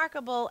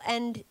remarkable,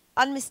 and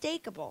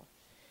unmistakable.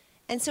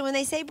 And so when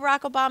they say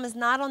Barack Obama is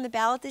not on the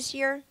ballot this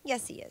year,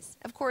 yes, he is.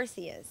 Of course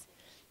he is.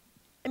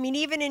 I mean,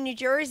 even in New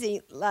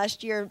Jersey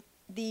last year,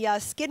 the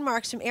skid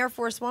marks from Air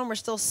Force One were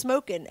still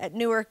smoking at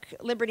Newark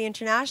Liberty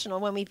International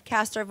when we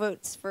cast our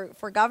votes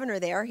for governor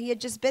there. He had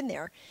just been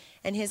there,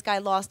 and his guy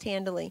lost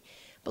handily.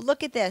 But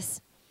look at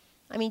this.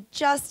 I mean,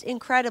 just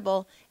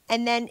incredible.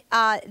 And then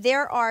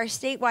there are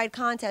statewide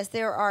contests.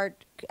 There are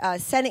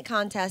Senate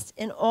contests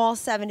in all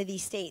 7 of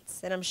these states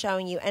that I'm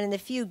showing you, and in a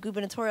few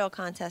gubernatorial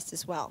contests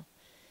as well.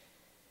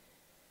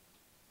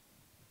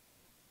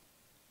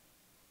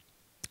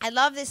 I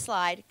love this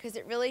slide because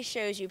it really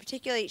shows you,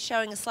 particularly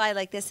showing a slide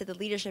like this at the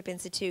Leadership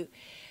Institute,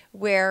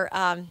 where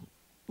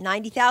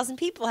 90,000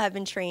 people have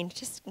been trained.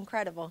 Just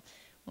incredible.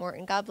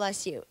 Morton, God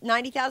bless you.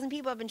 90,000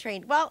 people have been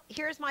trained. Well,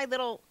 here's my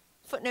little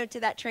footnote to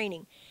that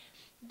training.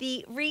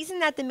 The reason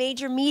that the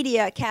major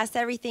media cast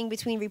everything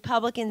between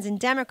Republicans and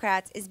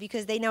Democrats is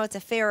because they know it's a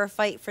fairer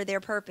fight for their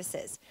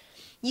purposes.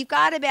 You've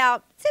got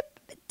about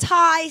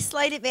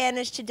slight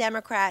advantage to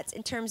Democrats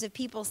in terms of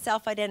people's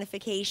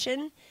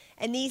self-identification,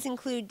 and these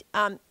include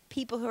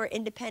people who are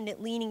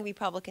independent, leaning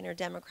Republican or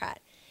Democrat.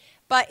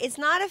 But it's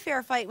not a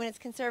fair fight when it's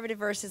conservative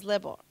versus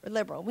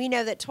liberal. We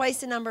know that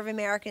twice the number of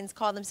Americans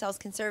call themselves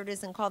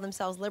conservatives and call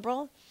themselves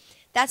liberal.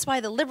 That's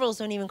why the liberals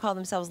don't even call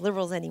themselves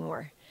liberals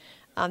anymore.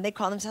 They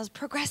call themselves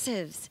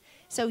progressives.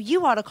 So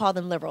you ought to call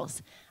them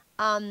liberals.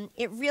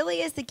 It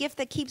really is the gift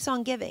that keeps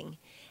on giving.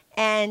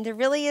 And there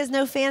really is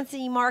no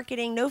fancy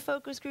marketing, no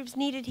focus groups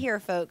needed here,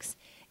 folks.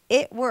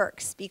 It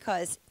works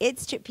because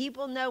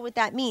people know what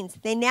that means.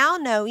 They now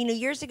know,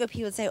 years ago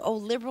people would say, oh,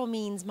 liberal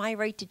means my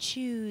right to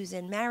choose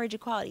and marriage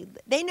equality.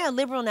 They know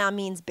liberal now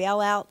means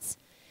bailouts,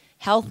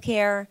 health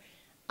care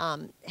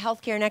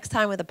next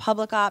time with a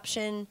public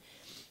option,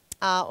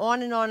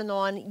 on and on and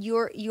on,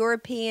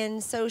 European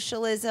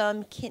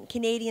socialism,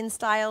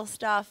 Canadian-style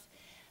stuff.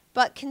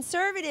 But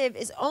conservative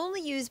is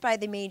only used by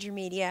the major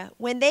media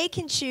when they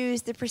can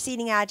choose the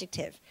preceding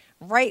adjective.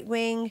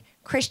 Right-wing,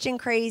 Christian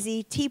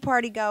crazy, Tea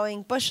Party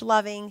going, Bush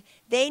loving.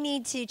 They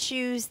need to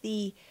choose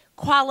the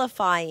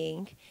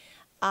qualifying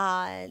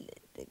adjective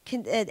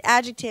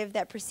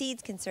that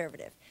precedes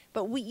conservative.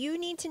 But you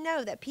need to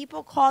know that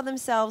people call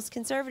themselves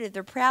conservative.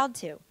 They're proud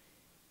to.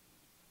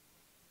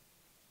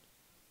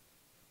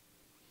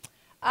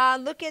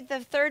 Look at the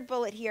third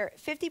bullet here.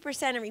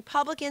 50% of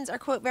Republicans are,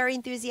 quote, very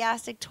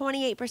enthusiastic,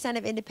 28%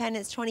 of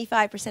independents,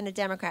 25% of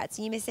Democrats.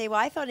 And you may say, well,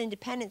 I thought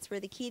independents were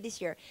the key this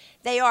year.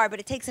 They are,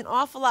 but it takes an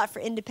awful lot for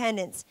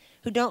independents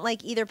who don't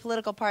like either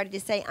political party to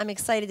say, I'm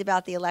excited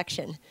about the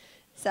election.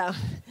 So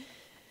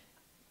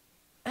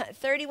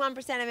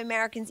 31% of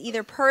Americans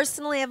either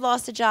personally have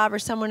lost a job or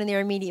someone in their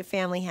immediate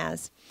family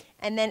has.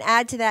 And then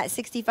add to that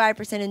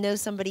 65% who know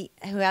somebody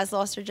who has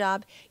lost their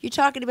job. You're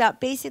talking about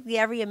basically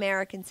every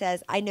American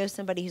says, I know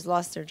somebody who's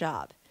lost their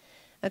job.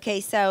 Okay,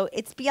 so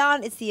it's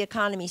beyond, it's the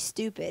economy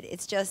stupid.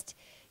 It's just,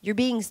 you're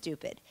being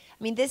stupid.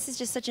 I mean, this is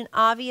just such an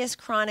obvious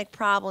chronic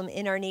problem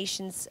in our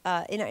nation's,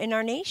 in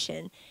our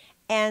nation.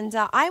 And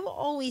I will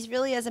always,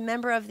 really as a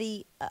member of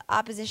the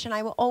opposition,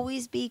 I will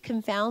always be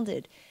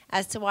confounded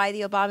as to why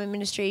the Obama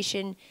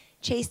administration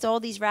chased all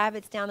these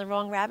rabbits down the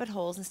wrong rabbit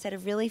holes instead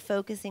of really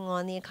focusing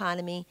on the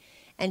economy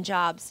and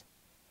jobs.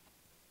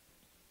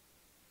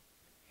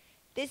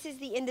 This is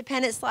the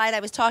independent slide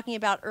I was talking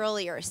about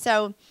earlier.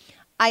 So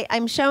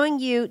I'm showing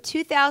you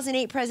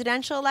 2008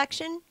 presidential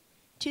election,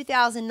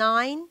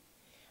 2009,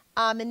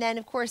 and then,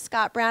 of course,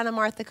 Scott Brown and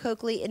Martha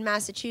Coakley in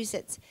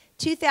Massachusetts.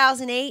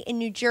 2008 in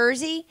New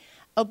Jersey,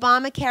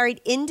 Obama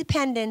carried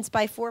independents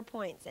by 4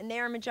 points, and they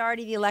are a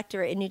majority of the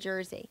electorate in New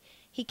Jersey.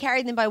 He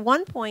carried them by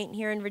 1 point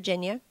here in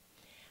Virginia.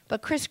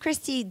 But Chris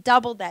Christie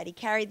doubled that. He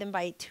carried them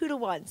by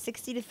 2-1,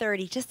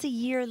 60-30, just a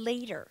year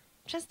later.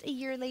 Just a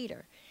year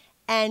later.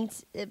 And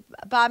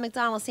Bob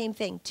McDonnell, same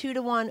thing,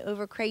 2-1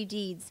 over Craig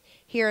Deeds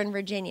here in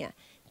Virginia.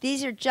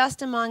 These are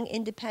just among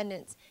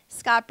independents.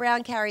 Scott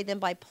Brown carried them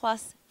by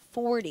plus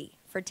 40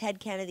 for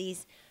Ted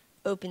Kennedy's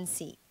open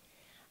seat.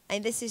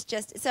 And this is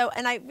just, so,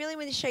 and I really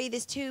want to show you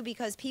this too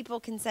because people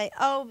can say,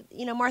 oh,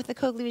 Martha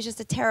Coakley was just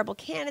a terrible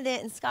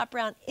candidate and Scott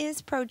Brown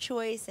is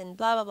pro-choice and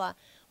blah, blah, blah.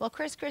 Well,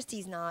 Chris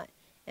Christie's not.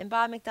 And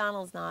Bob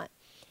McDonnell's not.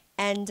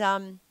 And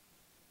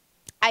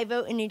I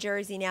vote in New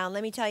Jersey now. And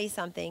let me tell you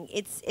something.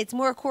 It's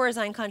more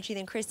Corzine country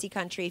than Christie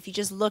country if you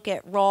just look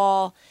at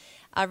raw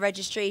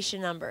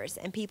registration numbers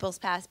and people's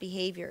past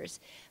behaviors.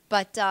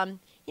 But,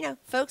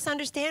 folks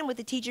understand what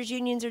the teachers'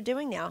 unions are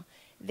doing now.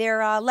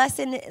 They're less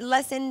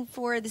in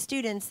for the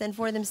students than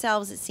for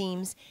themselves, it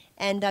seems.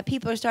 And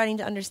people are starting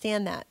to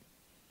understand that.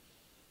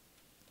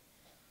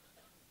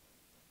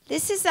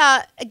 This is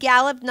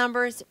Gallup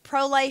numbers,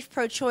 pro-life,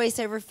 pro-choice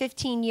over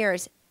 15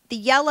 years. The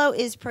yellow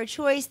is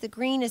pro-choice, the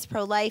green is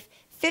pro-life.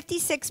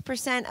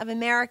 56% of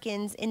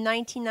Americans in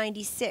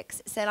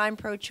 1996 said I'm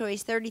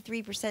pro-choice,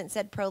 33%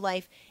 said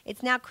pro-life.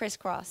 It's now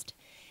crisscrossed.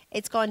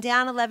 It's gone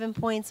down 11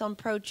 points on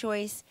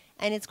pro-choice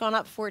and it's gone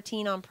up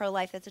 14 on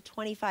pro-life. That's a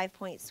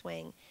 25-point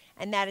swing,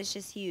 and that is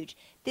just huge.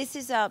 This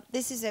is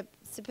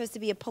supposed to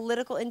be a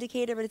political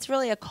indicator, but it's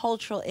really a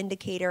cultural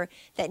indicator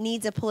that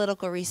needs a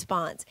political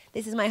response.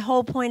 This is my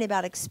whole point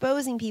about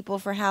exposing people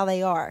for how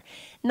they are.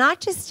 Not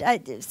just,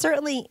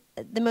 certainly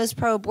the most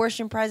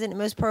pro-abortion president,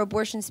 the most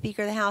pro-abortion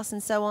speaker of the House,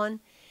 and so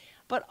on,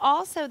 but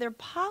also their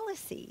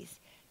policies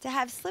to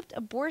have slipped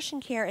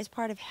abortion care as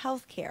part of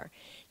health care,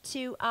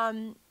 to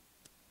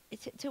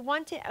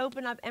want to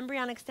open up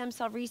embryonic stem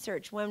cell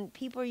research when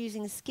people are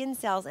using skin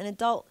cells and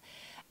adult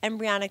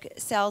embryonic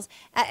cells,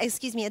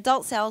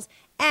 adult cells.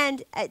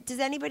 And does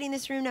anybody in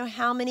this room know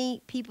how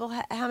many people,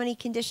 how many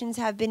conditions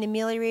have been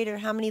ameliorated or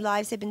how many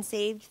lives have been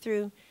saved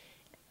through?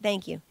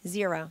 Thank you.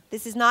 0.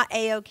 This is not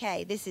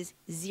A-OK. This is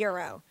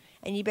 0.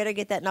 And you better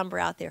get that number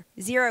out there.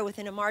 0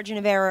 within a margin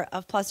of error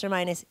of plus or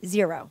minus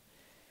 0.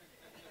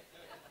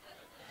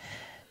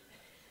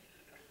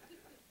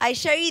 I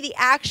show you the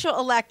actual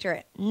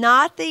electorate,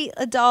 not the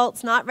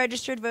adults, not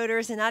registered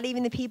voters, and not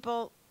even the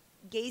people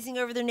gazing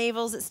over their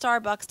navels at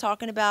Starbucks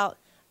talking about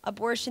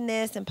abortion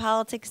this and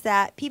politics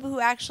that. People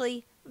who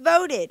actually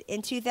voted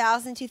in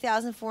 2000,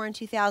 2004, and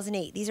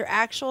 2008. These are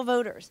actual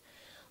voters.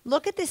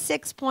 Look at the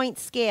 6-point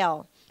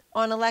scale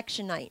on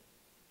election night.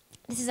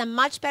 This is a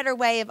much better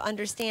way of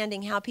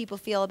understanding how people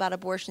feel about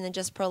abortion than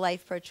just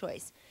pro-life,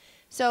 pro-choice.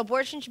 So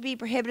abortion should be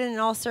prohibited in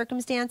all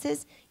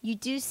circumstances. You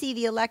do see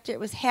the electorate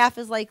was half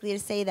as likely to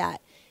say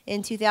that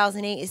in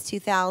 2008 as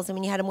 2000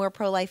 when you had a more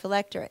pro-life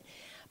electorate.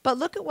 But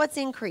look at what's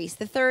increased.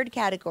 The third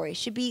category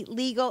should be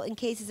legal in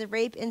cases of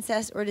rape,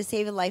 incest, or to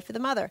save the life of the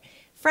mother.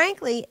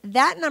 Frankly,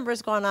 that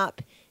number's gone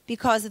up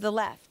because of the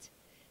left.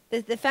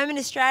 The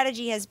feminist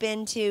strategy has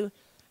been to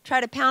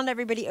try to pound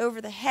everybody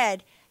over the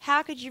head.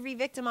 How could you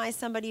re-victimize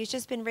somebody who's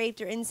just been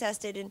raped or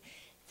incested? And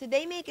so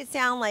they make it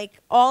sound like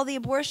all the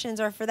abortions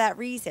are for that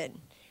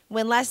reason,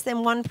 when less than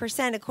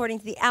 1%, according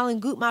to the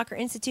Alan Guttmacher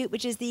Institute,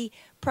 which is the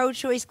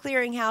pro-choice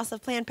clearinghouse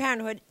of Planned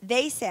Parenthood,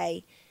 they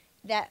say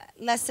that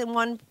less than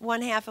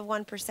one half of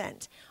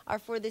 1% are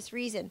for this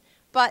reason.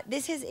 But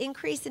this has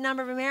increased the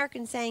number of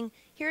Americans saying,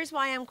 here's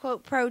why I'm,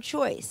 quote,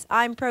 pro-choice.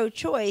 I'm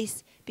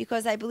pro-choice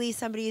because I believe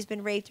somebody who's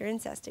been raped or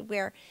incested,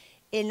 where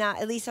in,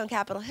 at least on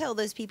Capitol Hill,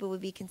 those people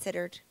would be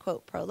considered,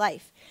 quote,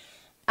 pro-life.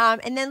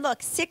 And then look,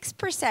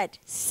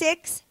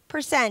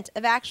 6%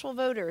 of actual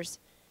voters,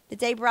 the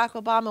day Barack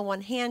Obama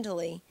won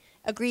handily,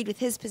 agreed with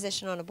his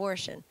position on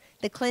abortion.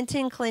 The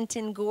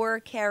Clinton, Gore,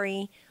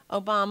 Kerry,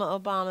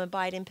 Obama,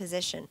 Biden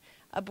position.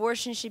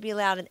 Abortion should be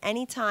allowed at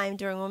any time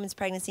during a woman's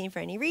pregnancy and for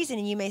any reason.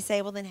 And you may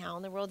say, well, then how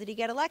in the world did he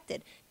get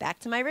elected? Back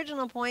to my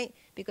original point,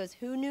 because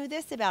who knew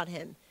this about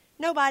him?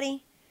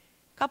 Nobody.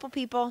 A couple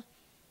people.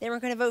 They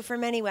weren't going to vote for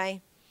him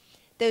anyway.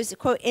 Those,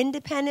 quote,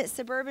 independent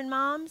suburban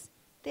moms,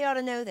 they ought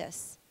to know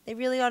this. They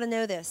really ought to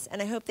know this,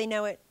 and I hope they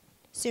know it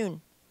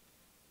soon.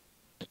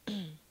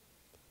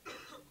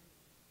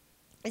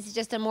 This is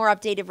just a more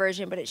updated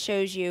version, but it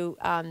shows you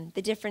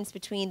the difference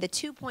between the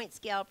 2-point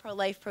scale,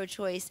 pro-life,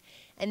 pro-choice,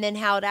 and then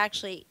how it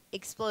actually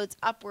explodes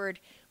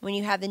upward when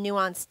you have the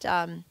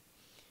nuanced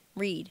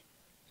read.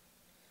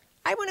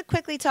 I want to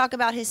quickly talk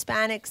about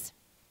Hispanics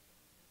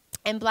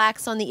and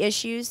blacks on the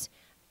issues.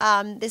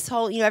 This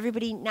whole,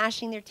 everybody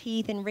gnashing their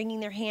teeth and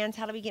wringing their hands.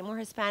 How do we get more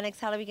Hispanics?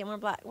 How do we get more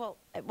black? Well,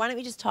 why don't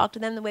we just talk to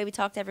them the way we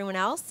talk to everyone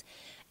else?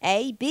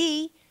 A.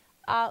 B.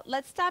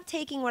 Let's stop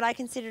taking what I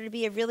consider to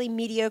be a really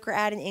mediocre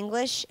ad in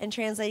English and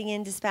translating it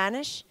into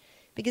Spanish,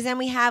 because then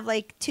we have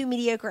like 2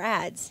 mediocre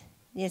ads.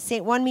 Say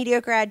 1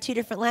 mediocre ad, 2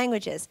 different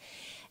languages.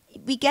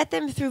 We get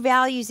them through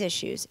values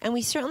issues, and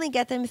we certainly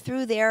get them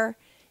through their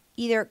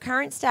either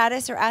current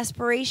status or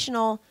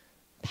aspirational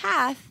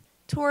path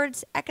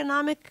towards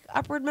economic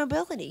upward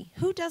mobility.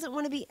 Who doesn't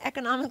want to be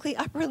economically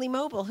upwardly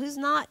mobile? Who's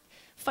not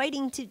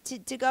fighting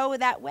to go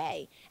that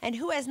way? And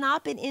who has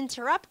not been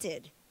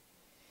interrupted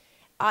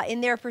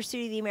in their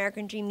pursuit of the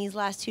American dream these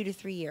last 2 to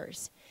 3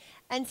 years?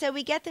 And so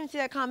we get them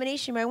through that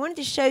combination. But I wanted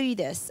to show you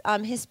this.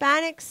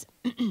 Hispanics,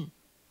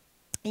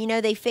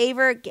 they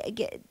favor,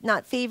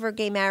 not favor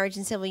gay marriage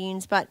and civil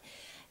unions, but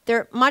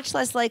they're much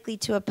less likely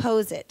to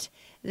oppose it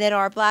than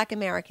are black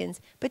Americans.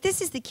 But this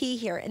is the key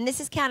here, and this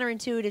is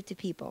counterintuitive to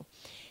people.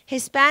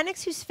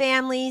 Hispanics whose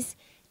families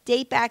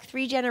date back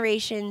 3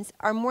 generations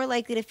are more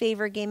likely to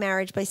favor gay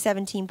marriage by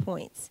 17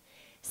 points.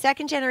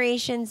 Second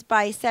generations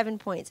by 7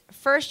 points.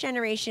 First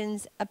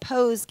generations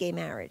oppose gay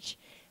marriage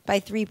by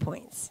 3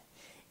 points.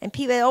 And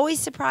people, it always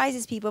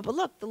surprises people, but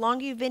look, the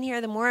longer you've been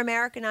here, the more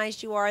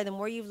Americanized you are, the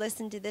more you've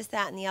listened to this,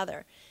 that, and the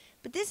other.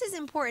 But this is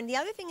important. The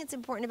other thing that's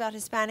important about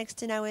Hispanics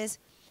to know is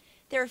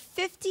there are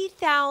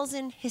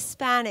 50,000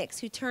 Hispanics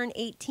who turn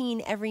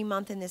 18 every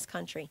month in this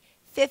country.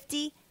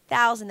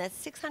 50,000. That's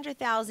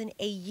 600,000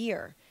 a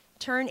year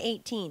turn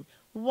 18.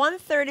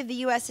 1/3 of the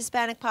U.S.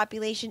 Hispanic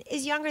population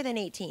is younger than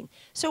 18.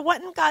 So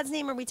what in God's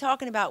name are we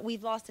talking about?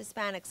 We've lost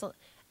Hispanics.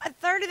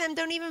 1/3 of them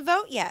don't even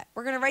vote yet.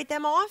 We're going to write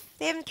them off?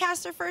 They haven't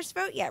cast their first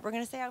vote yet. We're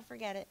going to say, oh,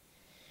 forget it.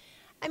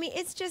 I mean,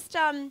 it's just,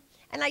 and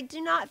I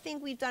do not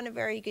think we've done a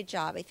very good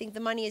job. I think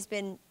the money has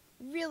been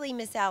really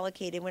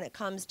misallocated when it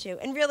comes to,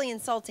 and really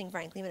insulting,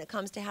 frankly, when it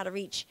comes to how to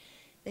reach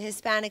the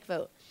Hispanic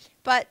vote.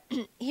 But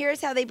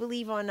here's how they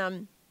believe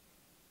on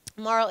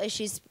moral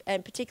issues,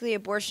 and particularly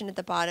abortion at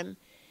the bottom.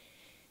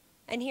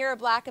 And here are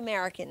black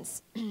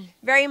Americans,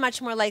 very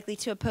much more likely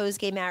to oppose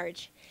gay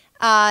marriage.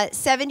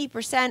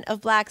 70%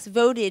 of blacks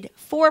voted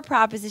for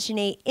Proposition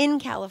 8 in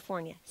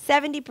California,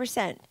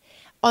 70%,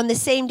 on the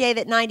same day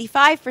that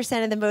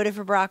 95% of them voted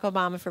for Barack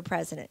Obama for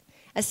president.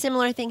 A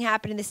similar thing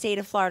happened in the state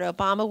of Florida.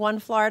 Obama won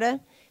Florida,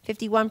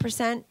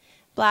 51%.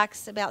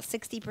 Blacks, about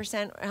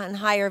 60% and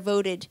higher,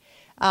 voted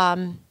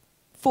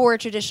for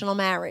traditional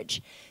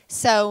marriage.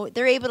 So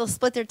they're able to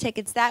split their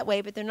tickets that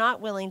way, but they're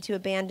not willing to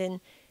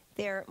abandon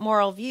their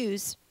moral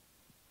views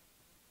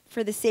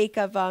for the sake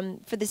of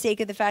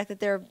the fact that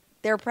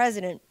their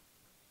president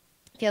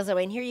feels that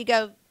way. And here you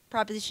go,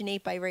 Proposition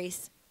 8 by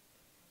race.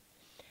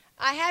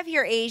 I have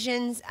here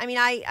Asians. I mean,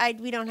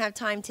 we don't have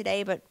time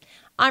today, but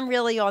I'm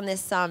really on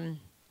this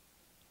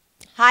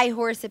high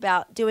horse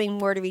about doing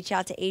more to reach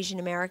out to Asian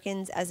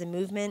Americans as a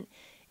movement.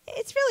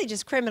 It's really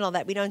just criminal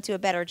that we don't do a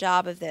better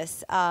job of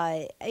this.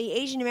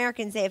 Asian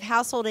Americans, they have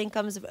household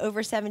incomes of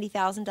over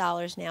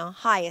 $70,000 now,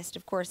 highest,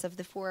 of course, of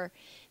the four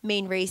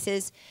main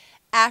races.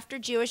 After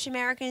Jewish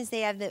Americans,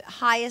 they have the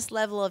highest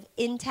level of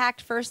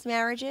intact first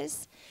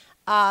marriages.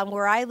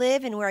 Where I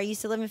live and where I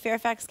used to live in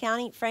Fairfax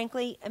County,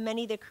 frankly,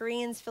 many of the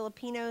Koreans,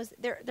 Filipinos,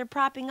 they're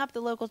propping up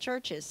the local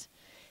churches.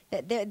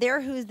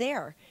 They're who's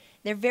there.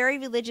 They're very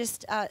religious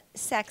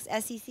sects,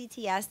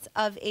 SECTS,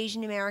 of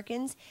Asian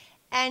Americans,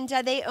 and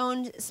they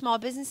owned small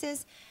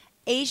businesses.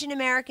 Asian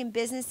American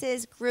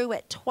businesses grew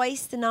at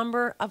twice the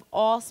number of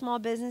all small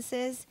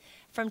businesses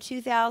from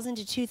 2000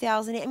 to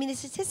 2008. I mean, the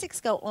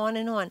statistics go on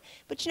and on.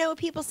 But you know what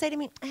people say to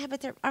me? Yeah,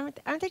 but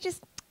aren't they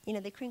just, you know,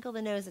 they crinkle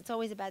the nose. It's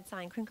always a bad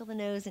sign. Crinkle the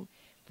nose and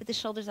put the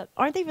shoulders up.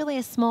 Aren't they really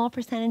a small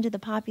percentage of the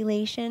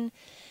population?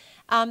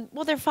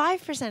 Well, they're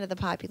 5% of the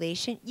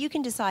population. You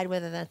can decide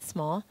whether that's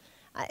small.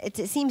 It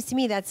seems to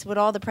me that's what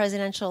all the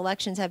presidential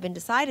elections have been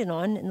decided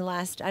on in the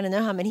last, I don't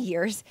know how many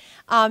years.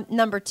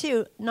 Number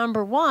two.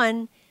 Number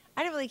one,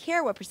 I don't really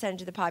care what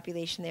percentage of the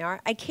population they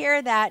are. I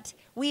care that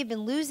we have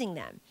been losing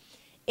them.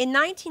 In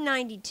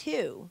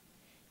 1992,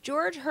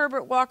 George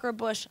Herbert Walker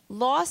Bush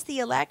lost the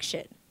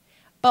election,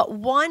 but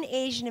won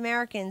Asian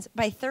Americans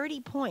by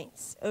 30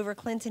 points over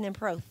Clinton and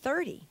Perot.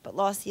 30, but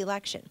lost the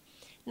election.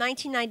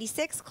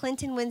 1996,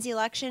 Clinton wins the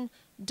election.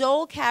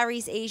 Dole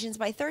carries Asians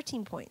by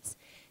 13 points.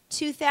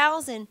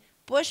 2000,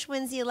 Bush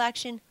wins the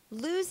election,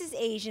 loses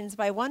Asians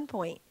by 1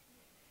 point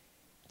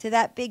to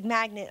that big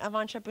magnet of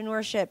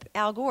entrepreneurship,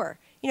 Al Gore.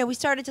 You know, we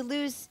started to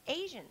lose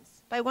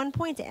Asians by 1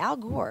 point to Al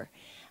Gore.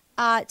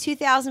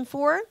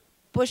 2004,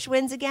 Bush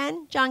wins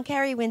again. John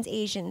Kerry wins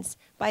Asians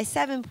by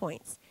 7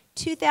 points.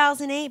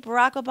 2008,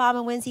 Barack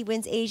Obama wins. He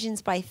wins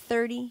Asians by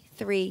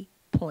 33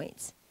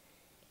 points.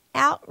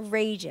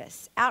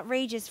 Outrageous.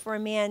 Outrageous for a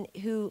man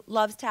who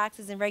loves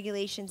taxes and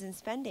regulations and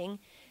spending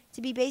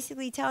to be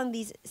basically telling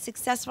these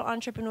successful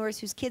entrepreneurs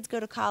whose kids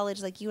go to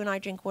college like you and I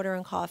drink water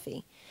and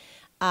coffee,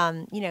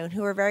 you know,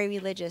 who are very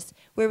religious,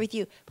 we're with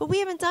you. But we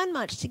haven't done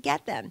much to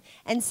get them.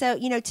 And so,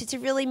 you know, to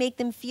really make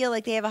them feel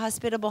like they have a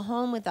hospitable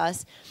home with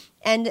us.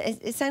 And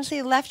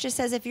essentially the left just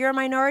says, if you're a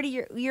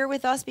minority, you're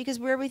with us because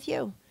we're with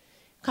you.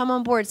 Come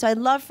on board. So I'd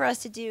love for us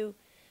to do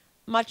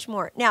much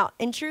more. Now,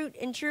 in true,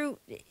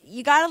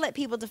 you got to let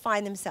people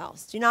define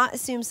themselves. Do not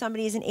assume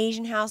somebody is an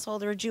Asian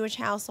household or a Jewish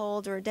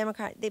household or a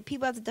Democrat.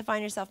 People have to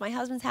define yourself. My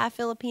husband's half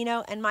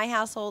Filipino, and my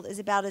household is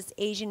about as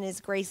Asian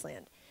as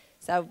Graceland.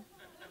 So,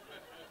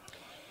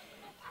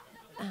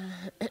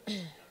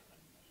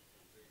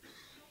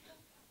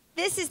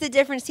 this is the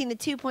difference between the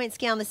 2-point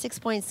scale and the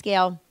 6-point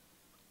scale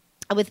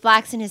with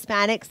blacks and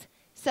Hispanics.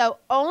 So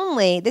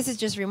only, this is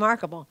just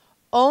remarkable,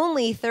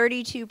 only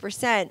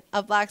 32%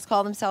 of blacks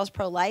call themselves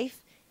pro-life.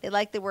 They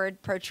like the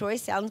word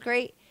pro-choice, sounds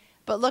great.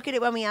 But look at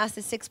it when we ask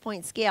the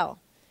 6-point scale.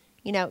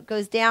 You know, it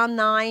goes down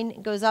 9,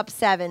 it goes up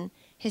 7.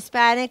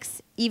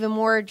 Hispanics, even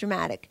more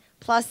dramatic,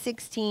 plus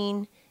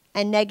 16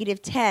 and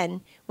negative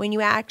 10 when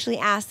you actually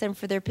ask them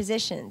for their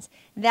positions.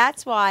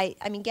 That's why,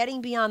 I mean,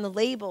 getting beyond the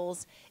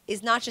labels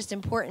is not just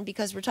important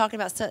because we're talking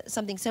about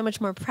something so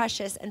much more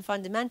precious and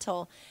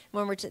fundamental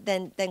when we're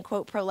than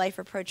quote pro-life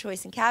or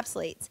pro-choice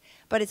encapsulates.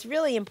 But it's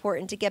really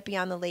important to get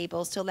beyond the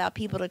labels to allow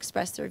people to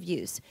express their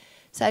views.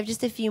 So I have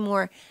just a few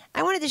more.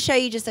 I wanted to show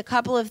you just a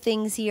couple of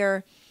things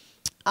here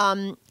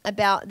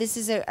about, this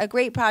is a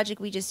great project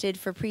we just did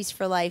for Priests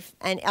for Life,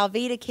 and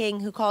Alveda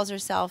King, who calls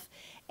herself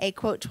a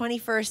quote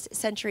 21st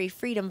century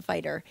freedom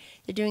fighter.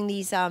 They're doing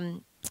these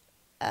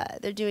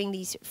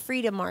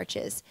freedom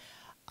marches.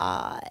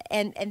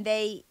 And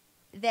they,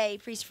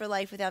 Priests for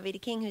Life with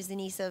Alveda King, who's the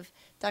niece of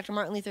Dr.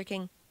 Martin Luther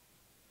King,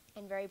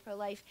 and very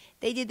pro-life,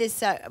 they did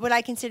this, what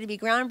I consider to be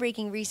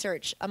groundbreaking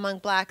research among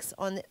blacks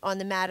on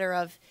the matter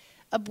of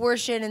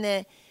abortion and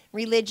the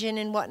religion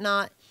and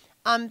whatnot.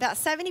 About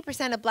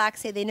 70% of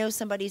blacks say they know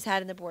somebody who's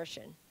had an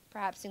abortion,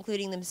 perhaps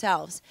including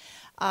themselves,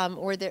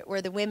 or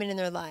the women in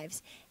their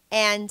lives.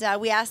 And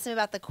we asked them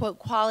about the, quote,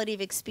 quality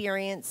of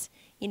experience,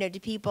 you know, to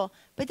people.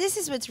 But this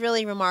is what's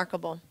really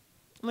remarkable.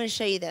 I'm going to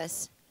show you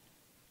this.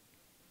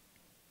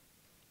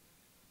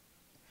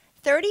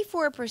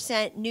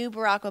 34% knew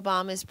Barack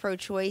Obama is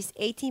pro-choice.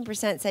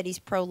 18% said he's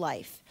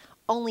pro-life.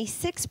 Only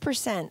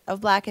 6%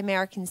 of black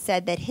Americans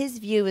said that his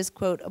view is,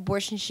 quote,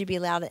 abortion should be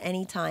allowed at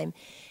any time,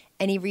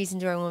 any reason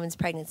during a woman's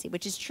pregnancy,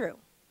 which is true.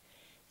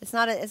 It's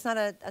not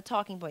a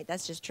talking point.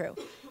 That's just true.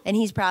 And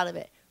he's proud of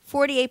it.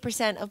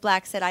 48% of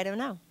blacks said, I don't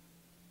know.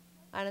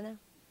 I don't know.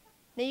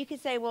 Now you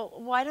could say, well,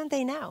 why don't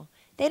they know?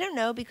 They don't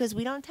know because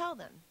we don't tell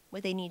them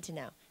what they need to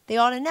know. They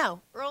ought to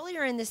know.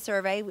 Earlier in this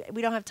survey,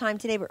 we don't have time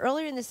today, but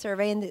earlier in the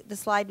survey, and the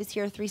slide was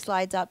here, 3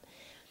 slides up,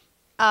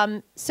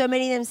 so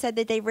many of them said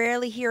that they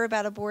rarely hear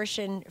about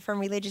abortion from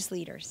religious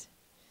leaders.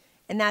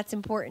 And that's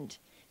important.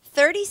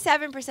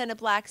 37% of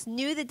blacks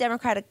knew the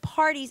Democratic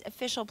Party's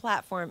official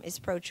platform is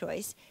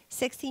pro-choice.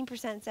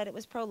 16% said it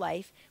was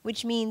pro-life,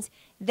 which means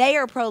they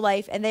are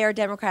pro-life and they are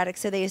Democratic,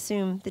 so they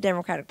assume the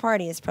Democratic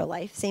Party is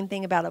pro-life. Same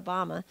thing about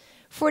Obama.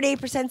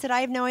 48% said,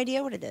 I have no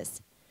idea what it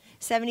is.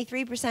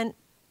 73%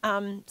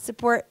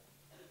 support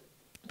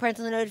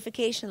parental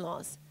notification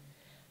laws.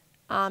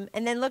 And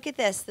then look at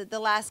this, the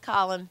last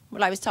column,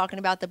 what I was talking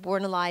about, the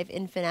Born Alive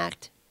Infant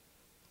Act.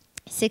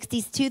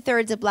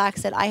 2/3 of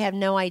blacks said, I have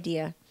no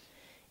idea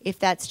if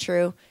that's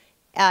true.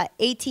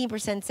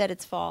 18% said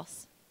it's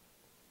false.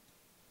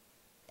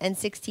 And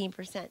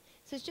 16%.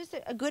 So it's just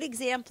a good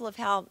example of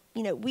how,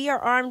 we are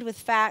armed with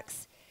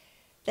facts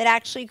that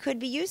actually could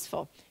be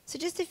useful. So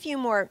just a few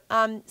more.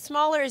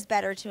 Smaller is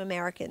better to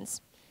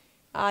Americans.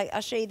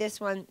 I'll show you this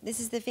one. This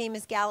is the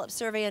famous Gallup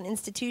survey on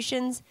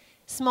institutions.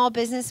 Small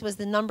business was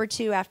the number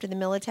 2 after the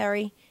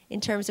military in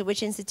terms of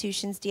which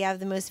institutions do you have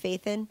the most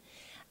faith in.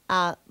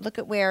 Look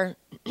at where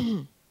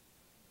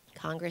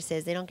Congress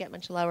is. They don't get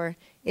much lower.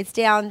 It's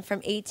down from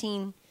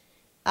 18%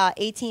 in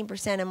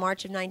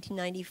March of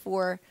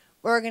 1994.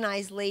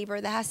 Organized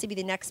labor, that has to be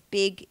the next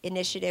big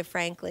initiative,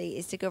 frankly,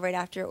 is to go right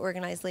after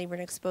organized labor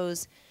and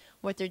expose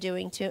what they're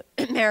doing to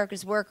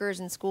America's workers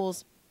and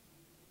schools.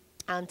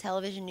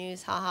 Television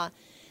news, haha.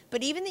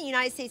 But even the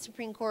United States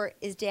Supreme Court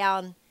is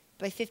down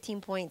by 15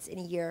 points in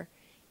a year.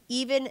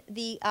 Even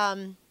the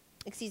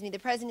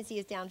presidency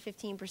is down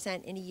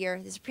 15% in a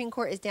year. The Supreme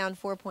Court is down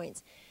 4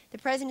 points. The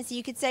presidency,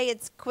 you could say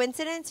it's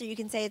coincidence or you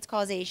can say it's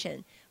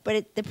causation.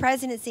 But the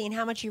presidency and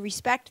how much you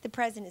respect the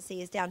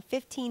presidency is down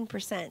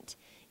 15%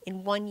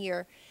 in 1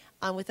 year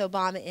with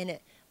Obama in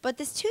it. But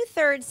this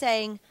 2/3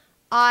 saying,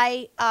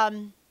 I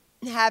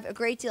have a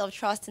great deal of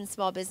trust in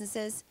small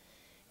businesses,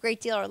 great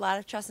deal or a lot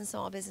of trust in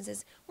small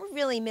businesses, we're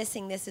really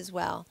missing this as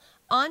well.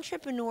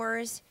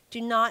 Entrepreneurs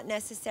do not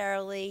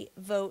necessarily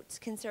vote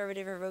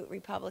conservative or vote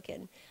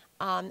Republican.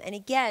 And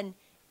again,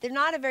 they're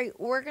not a very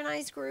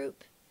organized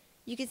group.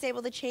 You could say,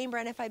 well, the Chamber,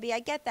 NFIB,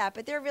 I get that,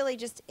 but they're really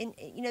just,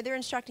 they're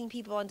instructing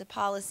people onto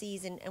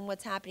policies and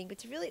what's happening. But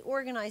to really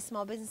organize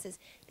small businesses,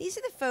 these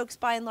are the folks,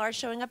 by and large,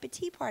 showing up at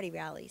Tea Party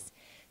rallies.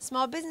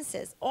 Small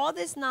businesses, all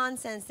this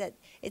nonsense that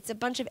it's a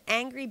bunch of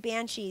angry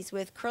banshees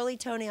with curly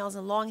toenails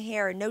and long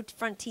hair and no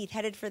front teeth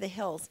headed for the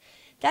hills.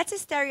 That's a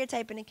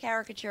stereotype and a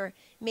caricature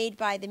made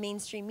by the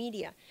mainstream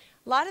media.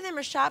 A lot of them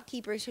are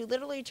shopkeepers who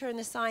literally turn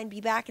the sign, be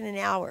back in an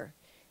hour,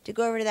 to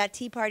go over to that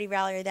Tea Party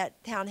rally or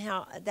that town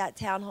hall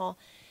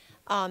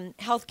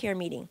healthcare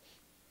meeting.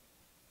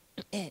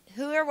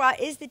 Who or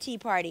what is the Tea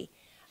Party?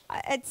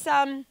 It's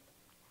about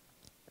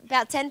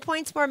 10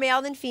 points more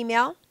male than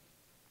female.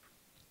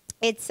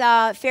 It's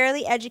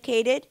fairly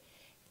educated.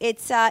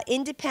 It's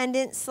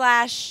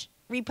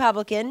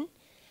independent/Republican.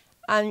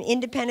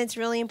 Independent's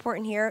really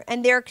important here.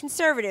 And they're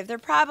conservative. They're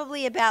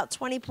probably about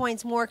 20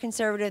 points more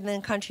conservative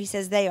than the country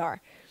says they are.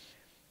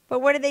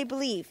 But what do they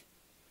believe?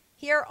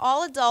 Here are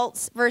all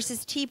adults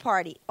versus Tea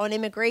Party on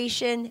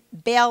immigration,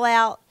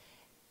 bailout,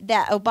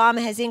 that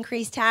Obama has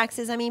increased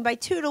taxes. I mean, by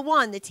 2 to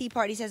 1, the Tea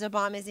Party says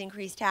Obama has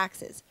increased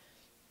taxes.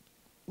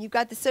 You've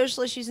got the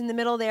social issues in the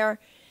middle there.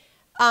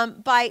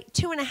 By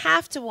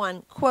 2.5 to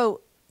 1,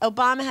 quote,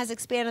 Obama has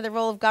expanded the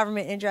role of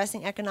government in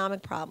addressing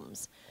economic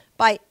problems.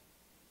 By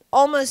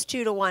almost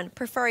 2 to 1,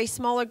 prefer a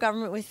smaller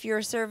government with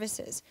fewer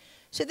services.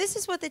 So this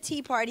is what the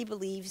Tea Party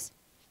believes.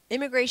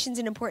 Immigration is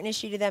an important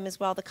issue to them as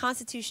well. The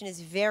Constitution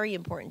is very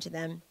important to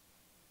them.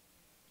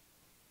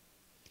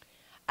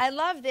 I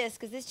love this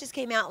because this just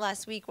came out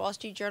last week, Wall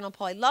Street Journal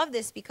poll. I love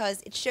this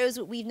because it shows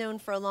what we've known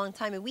for a long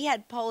time. And we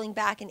had polling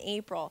back in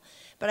April,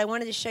 but I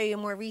wanted to show you a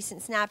more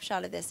recent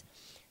snapshot of this.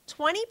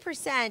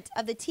 20%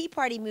 of the Tea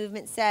Party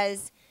movement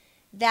says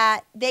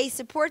that they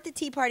support the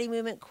Tea Party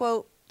movement,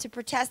 quote, to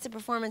protest the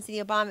performance of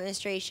the Obama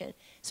administration.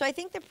 So I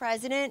think the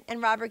president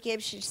and Robert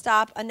Gibbs should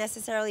stop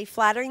unnecessarily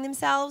flattering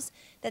themselves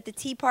that the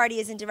Tea Party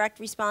is in direct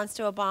response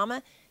to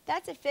Obama.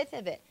 That's 1/5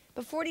 of it.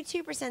 But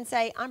 42%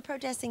 say, I'm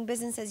protesting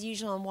business as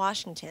usual in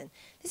Washington.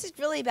 This is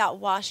really about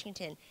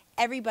Washington,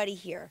 everybody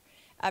here,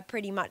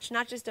 pretty much,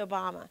 not just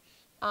Obama.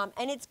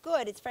 And it's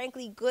good. It's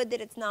frankly good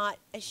that it's not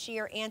a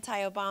sheer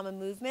anti-Obama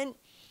movement.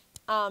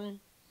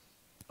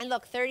 And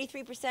look,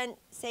 33%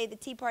 say the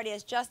Tea Party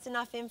has just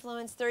enough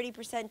influence,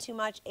 30% too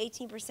much,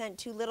 18%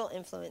 too little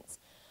influence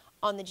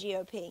on the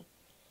GOP.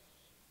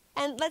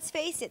 And let's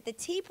face it, the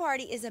Tea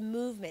Party is a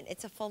movement.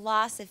 It's a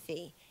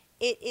philosophy.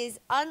 It is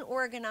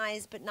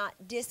unorganized but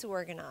not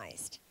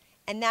disorganized.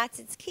 And that's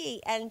its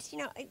key. And, you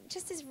know,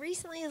 just as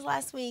recently as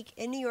last week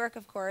in New York,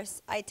 of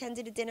course, I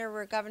attended a dinner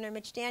where Governor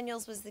Mitch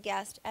Daniels was the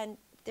guest, and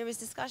there was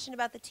discussion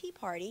about the Tea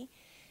Party.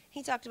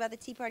 He talked about the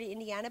Tea Party in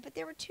Indiana, but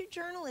there were two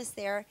journalists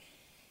there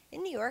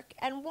in New York,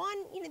 and one,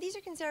 you know, these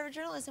are conservative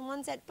journalists, and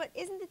one said, but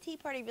isn't the Tea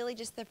Party really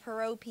just the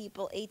Perot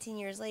people 18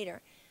 years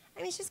later? I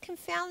mean, it's just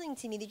confounding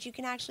to me that you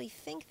can actually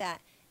think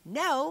that.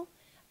 No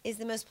is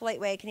the most polite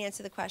way I can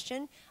answer the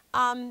question.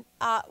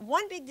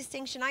 One big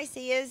distinction I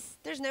see is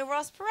there's no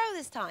Ross Perot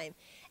this time,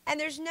 and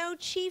there's no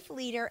chief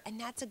leader, and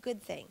that's a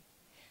good thing.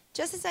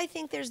 Just as I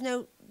think there's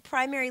no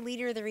primary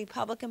leader of the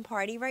Republican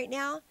Party right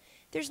now,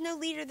 there's no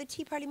leader of the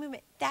Tea Party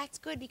movement. That's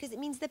good because it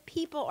means the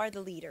people are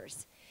the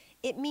leaders.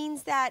 It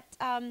means that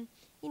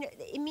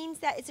it means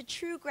that it's a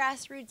true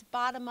grassroots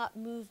bottom-up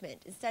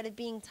movement instead of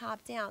being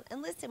top-down.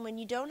 And listen, when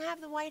you don't have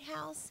the White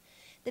House,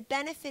 the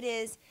benefit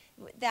is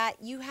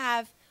that you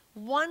have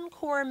one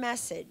core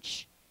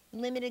message,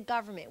 limited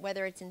government,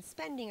 whether it's in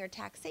spending or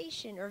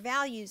taxation or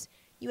values.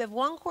 You have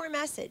one core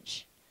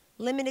message,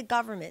 limited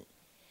government,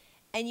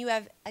 and you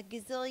have a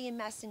gazillion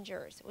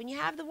messengers. When you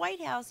have the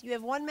White House, you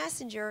have one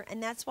messenger,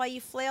 and that's why you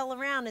flail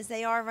around as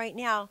they are right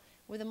now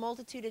with a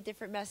multitude of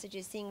different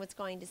messages, seeing what's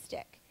going to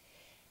stick.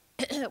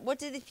 What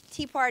did the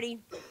Tea Party,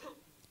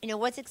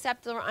 what's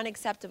acceptable or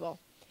unacceptable?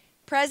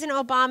 President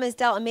Obama has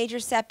dealt a major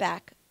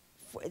setback.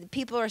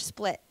 People are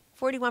split.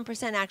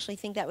 41% actually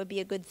think that would be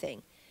a good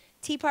thing.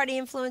 Tea Party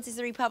influences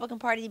the Republican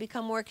Party to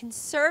become more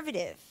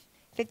conservative.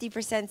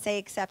 50% say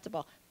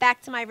acceptable.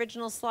 Back to my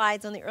original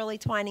slides on the early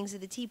twinings of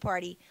the Tea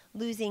Party,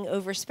 losing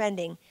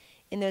overspending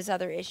in those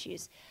other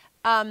issues.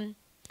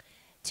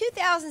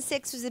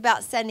 2006 was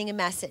about sending a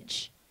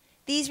message.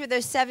 These were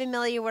those 7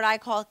 million what I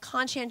call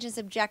conscientious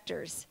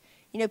objectors.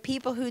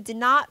 People who did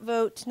not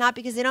vote, not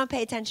because they don't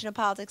pay attention to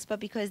politics, but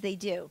because they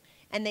do.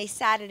 And they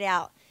sat it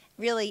out,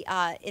 really,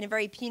 in a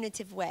very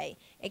punitive way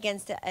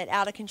against an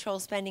out-of-control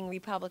spending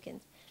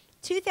Republicans.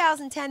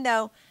 2010,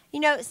 though,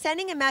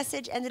 sending a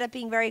message ended up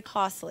being very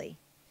costly.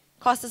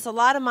 Cost us a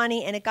lot of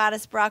money, and it got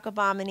us Barack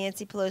Obama,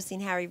 Nancy Pelosi,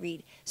 and Harry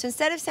Reid. So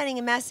instead of sending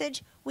a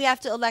message, we have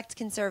to elect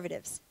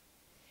conservatives.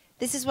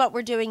 This is what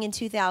we're doing in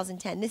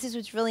 2010. This is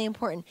what's really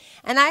important.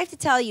 And I have to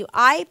tell you,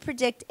 I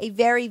predict a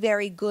very,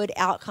 very good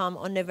outcome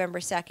on November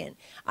 2nd.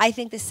 I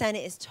think the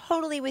Senate is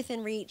totally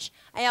within reach.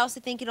 I also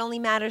think it only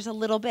matters a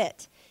little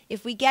bit.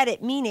 If we get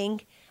it,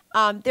 meaning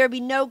there will be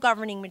no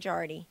governing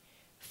majority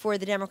for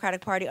the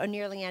Democratic Party on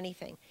nearly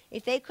anything.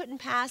 If they couldn't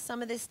pass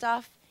some of this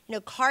stuff,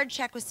 card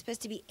check was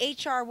supposed to be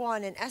HR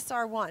 1 and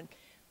SR 1.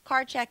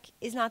 Card check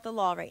is not the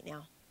law right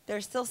now. There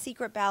are still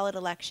secret ballot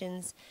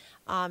elections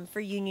for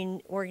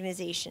union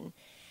organization.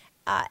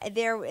 I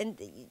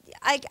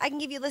can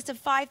give you a list of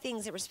 5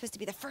 things that were supposed to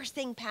be the first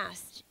thing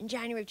passed in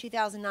January of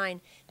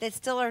 2009 that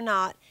still are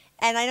not.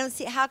 And I don't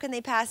see how can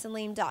they pass in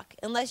lame duck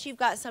unless you've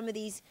got some of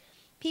these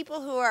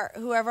people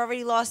who have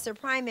already lost their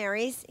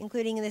primaries,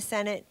 including in the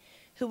Senate,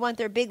 who want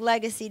their big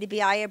legacy to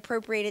be I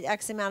appropriated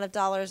X amount of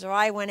dollars or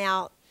I went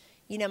out,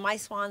 my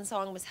swan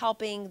song was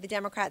helping the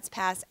Democrats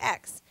pass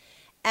X.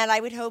 And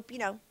I would hope,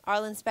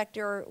 Arlen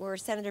Specter or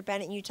Senator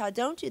Bennett in Utah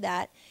don't do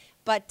that.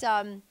 But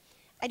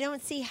I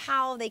don't see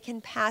how they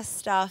can pass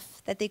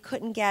stuff that they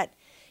couldn't get.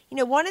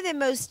 One of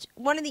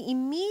the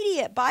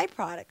immediate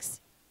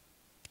byproducts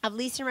of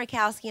Lisa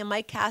Murkowski and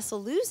Mike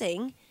Castle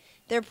losing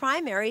their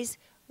primaries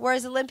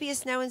was Olympia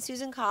Snowe and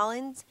Susan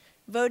Collins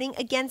voting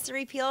against the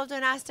repeal of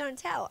Don't Ask, Don't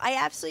Tell. I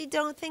absolutely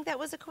don't think that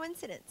was a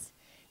coincidence.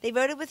 They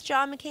voted with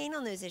John McCain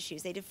on those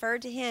issues. They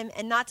deferred to him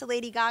and not to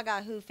Lady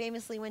Gaga, who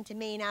famously went to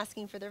Maine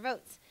asking for their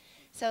votes.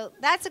 So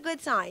that's a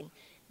good sign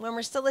when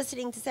we're still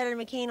listening to Senator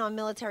McCain on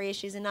military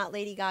issues and not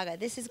Lady Gaga.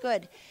 This is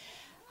good.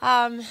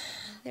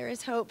 There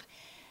is hope.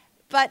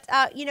 But,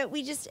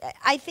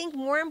 I think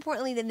more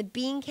importantly than the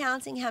bean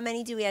counting, how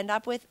many do we end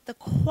up with? The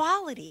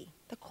quality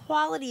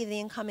of the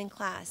incoming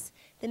class.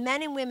 The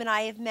men and women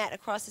I have met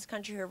across this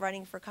country who are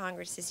running for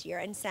Congress this year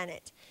and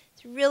Senate.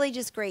 It's really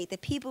just great. The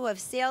people who have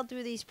sailed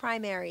through these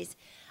primaries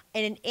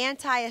in an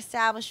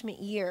anti-establishment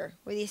year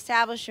where the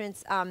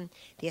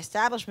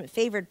establishment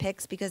favored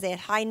picks because they had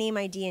high name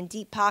ID and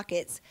deep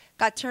pockets,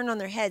 got turned on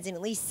their heads in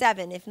at least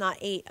 7, if not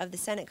 8, of the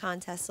Senate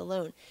contests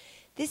alone.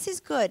 This is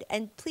good,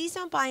 and please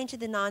don't buy into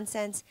the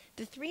nonsense.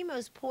 The 3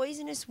 most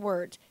poisonous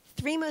words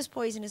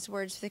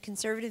for the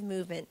conservative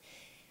movement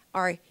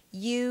are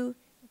you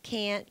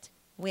can't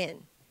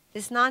win.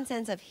 This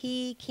nonsense of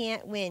he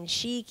can't win,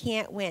 she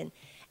can't win.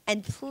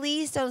 And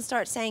please don't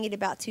start saying it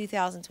about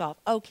 2012.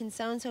 Oh, can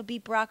so-and-so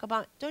beat Barack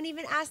Obama? Don't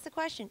even ask the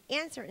question.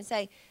 Answer it and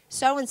say,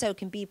 so-and-so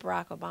can beat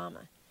Barack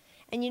Obama.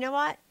 And you know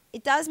what?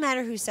 It does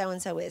matter who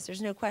so-and-so is.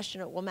 There's no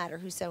question it will matter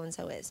who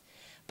so-and-so is.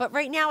 But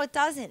right now it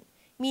doesn't,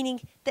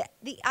 meaning that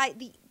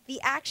the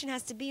action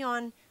has to be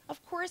on,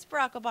 of course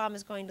Barack Obama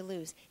is going to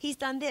lose. He's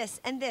done this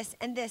and this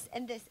and this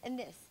and this and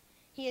this.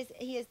 He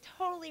has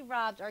totally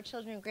robbed our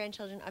children and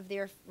grandchildren of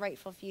their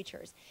rightful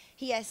futures.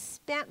 He has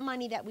spent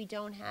money that we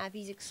don't have.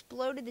 He's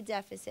exploded the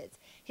deficits.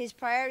 His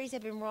priorities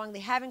have been wrong. They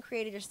haven't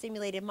created or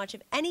stimulated much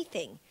of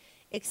anything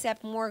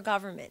except more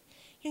government.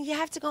 You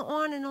have to go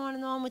on and on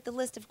and on with the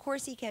list. Of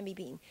course he can be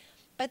beaten.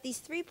 But these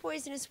three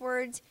poisonous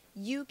words,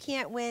 you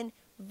can't win.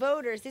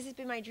 Voters, this has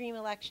been my dream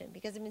election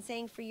because I've been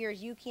saying for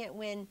years, you can't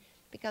win,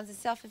 becomes a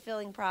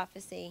self-fulfilling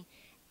prophecy.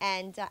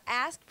 And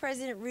ask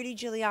President Rudy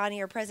Giuliani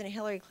or President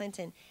Hillary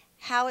Clinton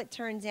how it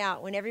turns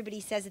out when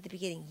everybody says at the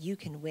beginning, you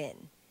can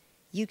win.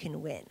 You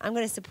can win. I'm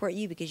going to support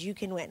you because you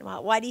can win.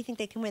 Well, why do you think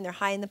they can win? They're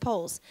high in the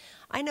polls.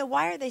 I know.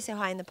 Why are they so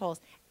high in the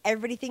polls?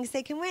 Everybody thinks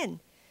they can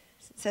win.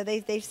 So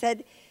they've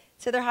said,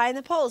 so they're high in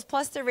the polls.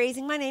 Plus they're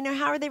raising money. Now,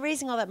 how are they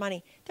raising all that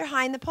money? They're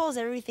high in the polls.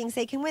 Everybody thinks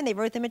they can win. They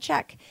wrote them a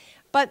check.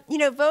 But,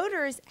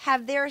 voters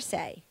have their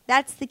say.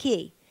 That's the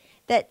key.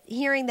 That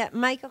hearing that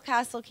Michael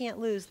Castle can't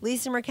lose,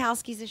 Lisa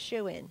Murkowski's a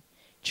shoo-in,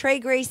 Trey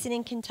Grayson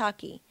in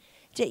Kentucky,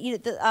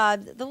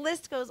 the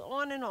list goes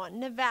on and on.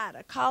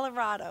 Nevada,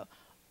 Colorado,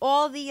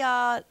 all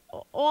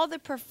the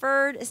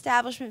preferred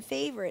establishment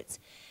favorites.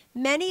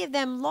 Many of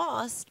them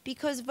lost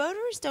because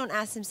voters don't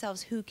ask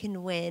themselves who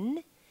can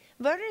win.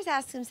 Voters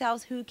ask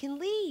themselves who can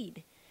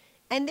lead.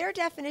 And their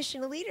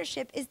definition of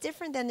leadership is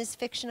different than this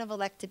fiction of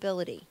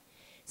electability.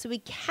 So we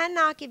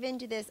cannot give in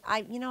to this,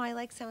 I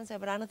like so-and-so,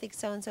 but I don't think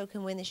so-and-so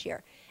can win this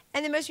year.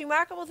 And the most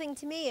remarkable thing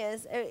to me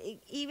is,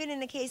 even in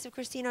the case of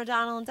Christine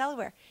O'Donnell in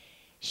Delaware,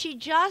 she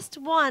just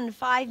won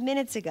 5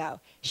 minutes ago.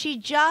 She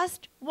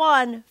just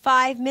won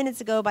 5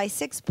 minutes ago by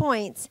 6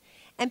 points,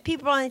 and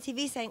people are on the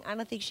TV saying, I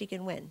don't think she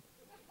can win.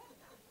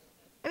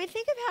 I mean,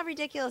 think of how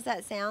ridiculous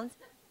that sounds.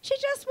 She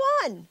just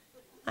won.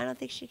 I don't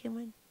think she can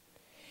win.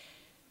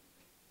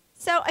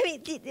 So, I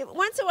mean,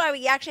 once in a while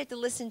we actually have to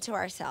listen to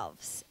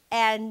ourselves.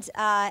 And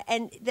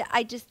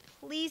I just,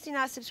 please do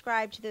not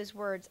subscribe to those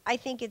words. I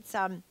think it's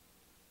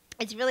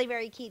really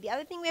very key. The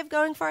other thing we have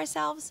going for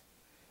ourselves,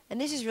 and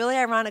this is really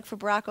ironic for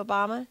Barack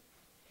Obama,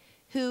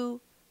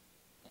 who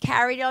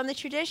carried on the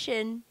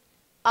tradition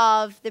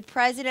of the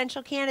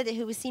presidential candidate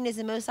who was seen as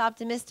the most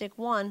optimistic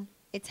won.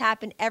 It's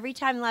happened every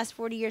time in the last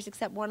 40 years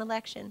except one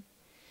election.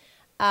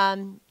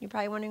 You're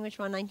probably wondering which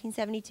one,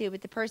 1972,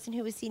 but the person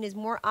who was seen as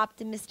more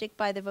optimistic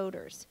by the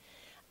voters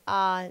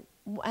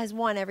has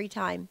won every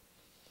time.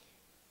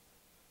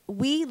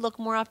 We look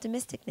more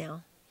optimistic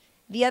now.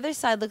 The other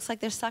side looks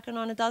like they're sucking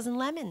on a dozen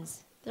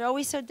lemons. They're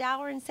always so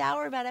dour and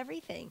sour about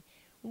everything.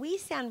 We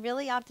sound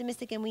really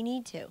optimistic, and we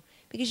need to.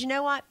 Because you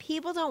know what?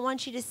 People don't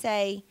want you to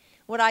say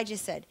what I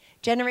just said,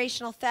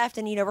 generational theft,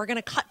 and, we're going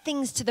to cut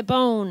things to the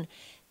bone.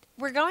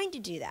 We're going to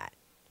do that.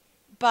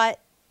 But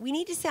we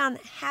need to sound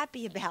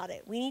happy about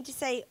it. We need to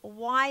say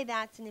why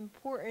that's an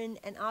important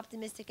and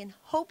optimistic and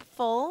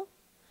hopeful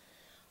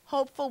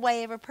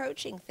way of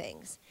approaching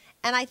things.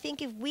 And I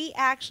think if we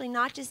actually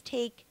not just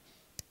take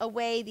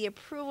away the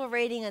approval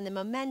rating and the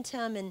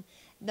momentum and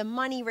the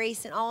money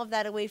race and all of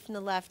that away from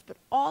the left, but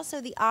also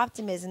the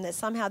optimism that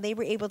somehow they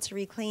were able to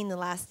reclaim the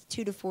last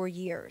 2 to 4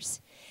 years,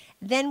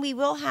 then we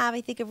will have,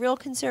 I think, a real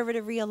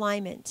conservative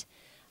realignment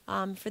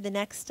for the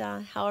next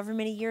however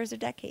many years or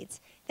decades.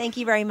 Thank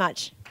you very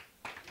much.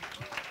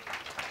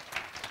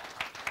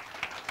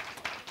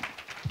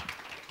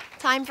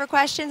 Time for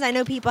questions? I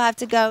know people have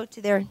to go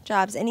to their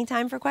jobs. Any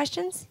time for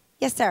questions?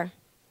 Yes, sir.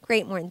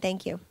 Great, Morton.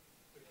 Thank you.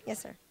 Yes,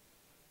 sir.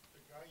 The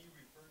guy you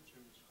referred to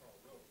is Carl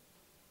Rove.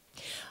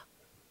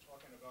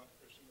 Talking about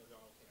Christine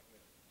O'Donnell can't win.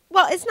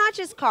 Well, it's not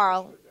just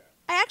Carl.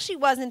 I actually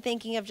wasn't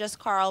thinking of just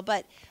Carl,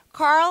 but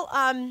Carl,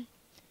 I'm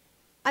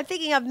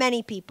thinking of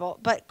many people,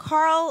 but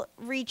Carl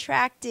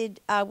retracted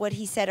what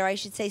he said, or I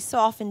should say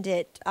softened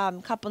it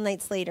a couple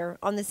nights later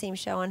on the same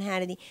show on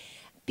Hannity,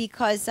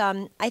 because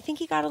I think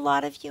he got a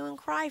lot of hue and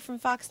cry from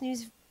Fox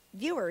News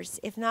viewers,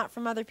 if not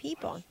from other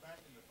people.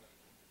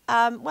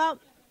 Well,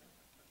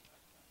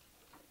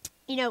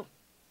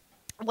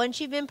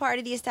 once you've been part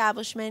of the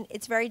establishment,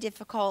 it's very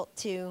difficult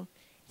to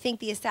think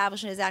the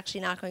establishment is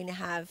actually not going to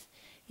have,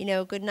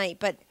 a good night.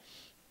 But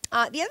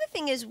the other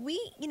thing is we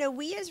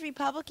as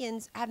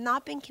Republicans have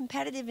not been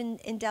competitive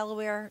in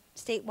Delaware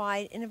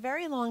statewide in a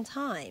very long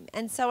time.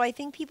 And so I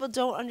think people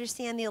don't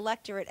understand the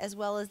electorate as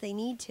well as they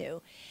need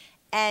to.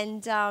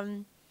 And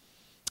I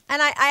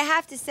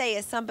have to say,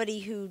 as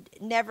somebody who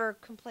never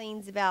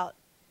complains about,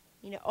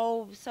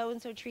 oh,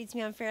 so-and-so treats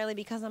me unfairly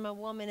because I'm a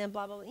woman and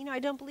blah, blah, blah. I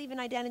don't believe in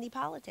identity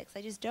politics.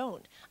 I just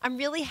don't. I'm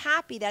really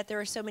happy that there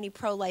are so many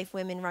pro-life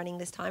women running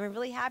this time. I'm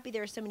really happy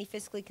there are so many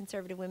fiscally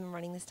conservative women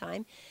running this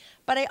time.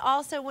 But I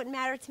also wouldn't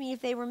matter to me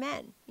if they were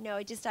men.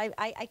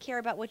 I care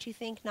about what you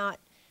think, not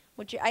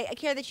what I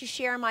care that you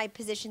share my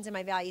positions and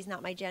my values,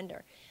 not my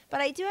gender. But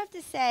I do have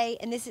to say,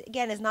 and this,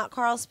 again, is not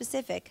Carl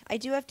specific, I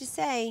do have to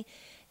say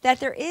that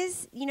there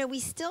is, we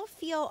still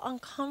feel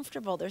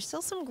uncomfortable. There's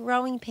still some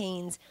growing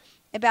pains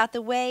about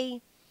the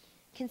way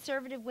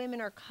conservative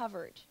women are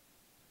covered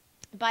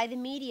by the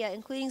media,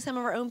 including some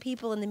of our own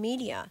people in the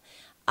media.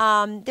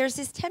 There's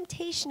this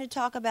temptation to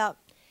talk about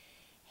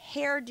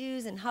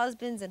hairdos and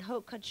husbands and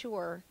haute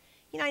couture.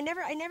 I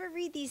never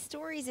read these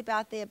stories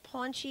about the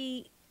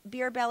paunchy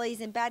beer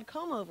bellies and bad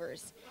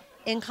comb-overs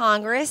in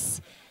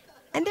Congress,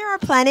 and there are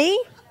plenty.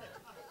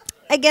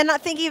 Again,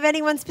 not thinking of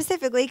anyone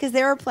specifically because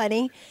there are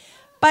plenty.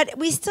 But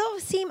we still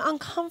seem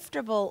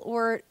uncomfortable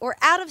or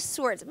out of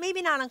sorts.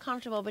 Maybe not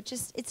uncomfortable, but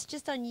it's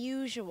just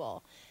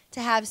unusual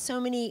to have so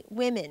many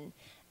women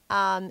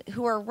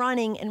who are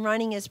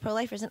running as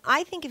pro-lifers. And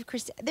I think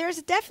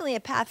there's definitely a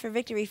path for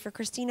victory for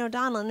Christine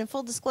O'Donnell. And in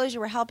full disclosure,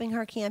 we're helping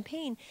her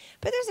campaign.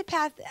 But there's a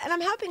path, and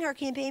I'm helping her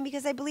campaign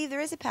because I believe there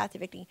is a path to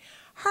victory.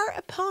 Her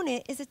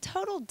opponent is a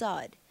total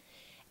dud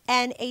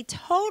and a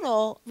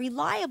total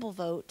reliable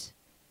vote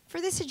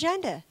for this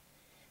agenda.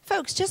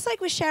 Folks, just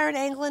like with Sharon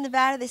Angle in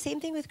Nevada, the same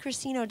thing with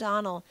Christine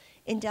O'Donnell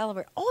in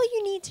Delaware. All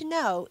you need to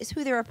know is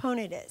who their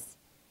opponent is.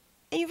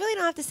 And you really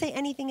don't have to say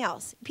anything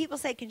else. People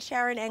say, can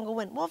Sharon Angle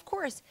win? Well, of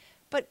course.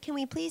 But can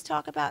we please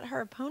talk about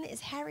her opponent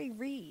is Harry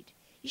Reid.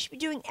 You should be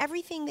doing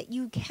everything that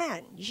you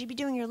can. You should be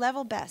doing your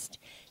level best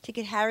to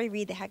get Harry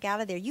Reid the heck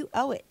out of there. You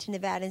owe it to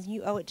Nevadans.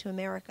 You owe it to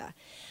America.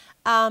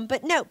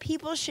 But no,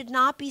 people should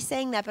not be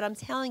saying that. But I'm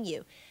telling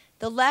you,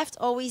 the left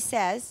always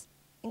says,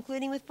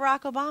 including with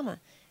Barack Obama,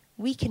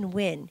 we can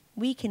win.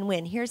 We can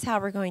win. Here's how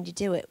we're going to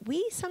do it.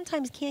 We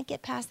sometimes can't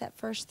get past that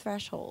first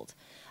threshold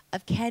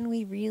of can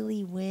we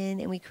really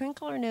win? And we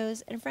crinkle our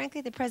nose. And frankly,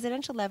 at the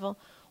presidential level,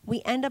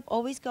 we end up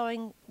always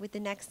going with the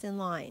next in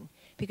line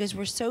because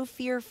we're so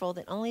fearful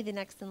that only the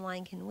next in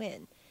line can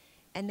win.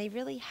 And they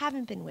really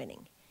haven't been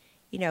winning,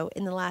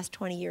 in the last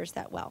 20 years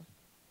that well.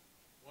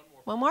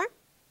 One more?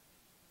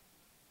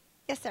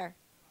 Yes, sir.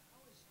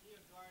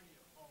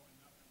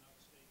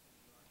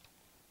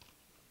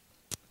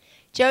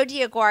 Joe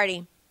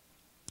DiAguardi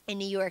in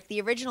New York,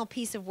 the original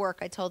piece of work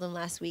I told him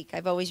last week,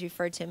 I've always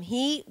referred to him.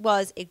 He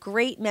was a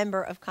great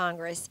member of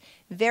Congress,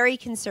 very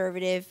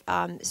conservative,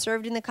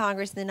 served in the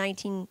Congress in the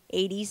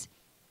 1980s,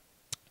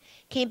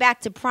 came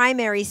back to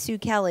primary Sue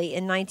Kelly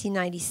in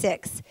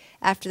 1996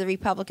 after the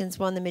Republicans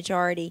won the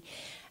majority,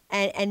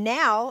 and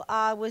now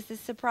was the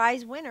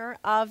surprise winner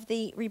of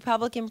the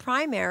Republican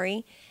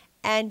primary,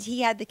 and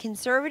he had the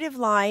conservative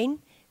line,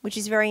 which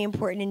is very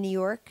important in New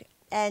York,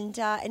 and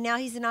now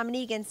he's the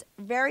nominee against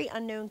very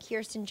unknown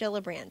Kirsten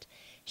Gillibrand.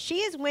 She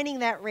is winning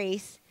that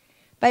race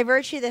by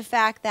virtue of the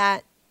fact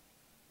that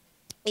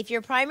if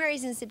your primary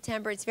is in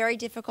September, it's very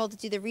difficult to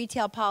do the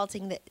retail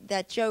politicking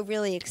that Joe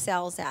really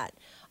excels at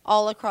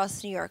all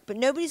across New York. But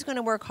nobody's going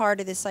to work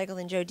harder this cycle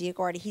than Joe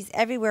DiAguardi. He's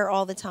everywhere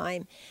all the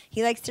time.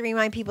 He likes to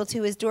remind people,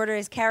 too, his daughter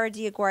is Cara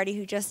DiAguardi,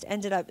 who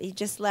he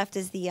just left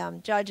as the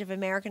judge of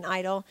American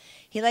Idol.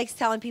 He likes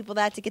telling people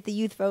that to get the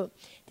youth vote.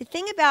 The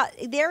thing about,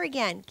 there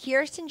again,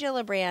 Kirsten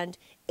Gillibrand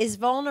is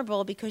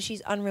vulnerable because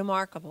she's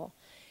unremarkable.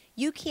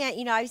 You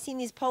can't, I've seen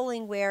these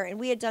polling where, and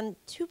we had done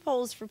 2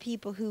 polls for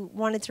people who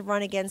wanted to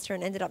run against her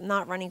and ended up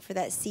not running for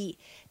that seat.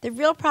 The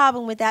real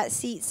problem with that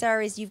seat,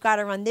 sir, is you've got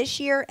to run this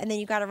year and then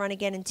you've got to run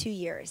again in 2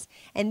 years.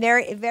 And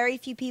very, very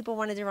few people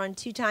wanted to run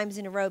 2 times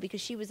in a row because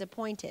she was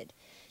appointed.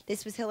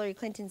 This was Hillary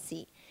Clinton's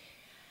seat.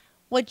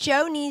 What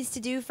Joe needs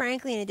to do,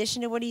 frankly, in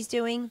addition to what he's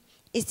doing,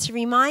 is to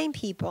remind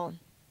people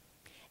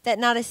that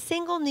not a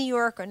single New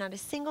Yorker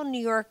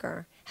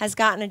has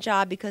gotten a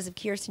job because of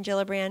Kirsten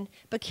Gillibrand,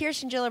 but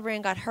Kirsten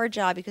Gillibrand got her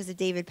job because of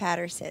David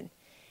Patterson.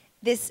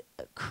 This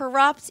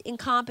corrupt,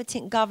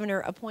 incompetent governor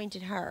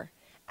appointed her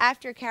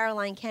after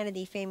Caroline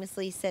Kennedy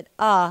famously said,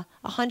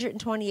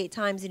 128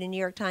 times in a New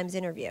York Times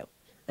interview.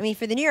 I mean,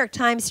 for the New York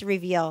Times to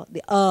reveal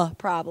the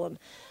problem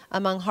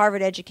among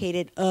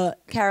Harvard-educated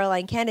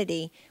Caroline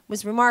Kennedy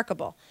was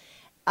remarkable.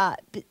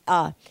 But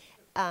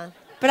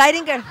I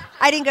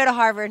didn't go to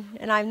Harvard,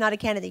 and I'm not a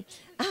Kennedy.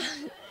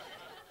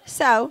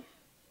 So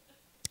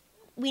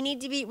we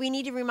need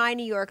to remind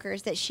New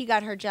Yorkers that she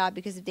got her job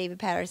because of David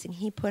Patterson.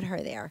 He put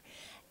her there.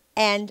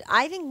 And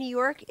I think New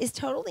York is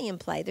totally in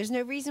play. There's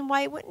no reason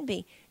why it wouldn't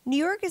be. New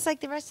York is like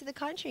the rest of the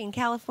country, and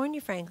California,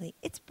 frankly.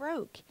 It's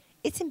broke.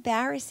 It's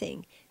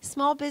embarrassing.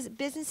 Small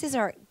businesses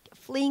are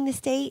fleeing the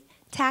state.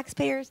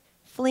 Taxpayers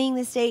fleeing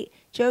the state.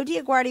 Joe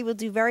DiAguardi will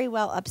do very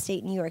well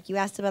upstate New York. You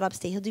asked about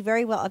upstate. He'll do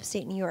very well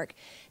upstate New York.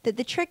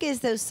 The trick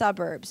is those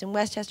suburbs in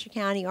Westchester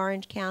County,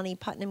 Orange County,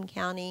 Putnam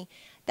County.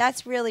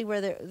 That's really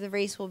where the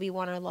race will be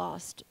won or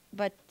lost.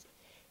 But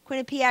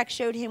Quinnipiac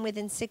showed him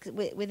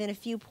within a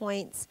few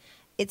points.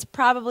 It's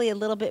probably a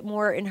little bit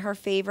more in her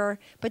favor,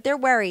 but they're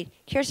worried.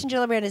 Kirsten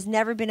Gillibrand has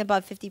never been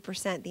above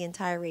 50% the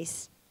entire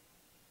race.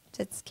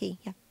 So that's key,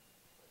 yeah.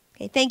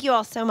 Okay, thank you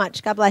all so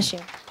much. God bless you.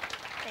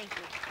 Thank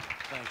you.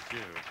 Thank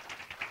you.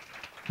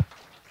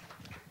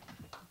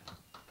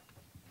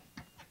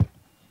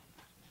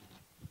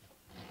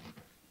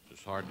 It's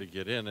as hard to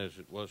get in as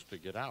it was to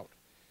get out.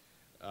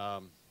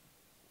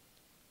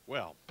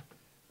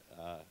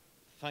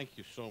 Thank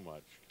you so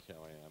much,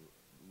 Kellyanne.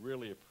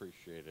 Really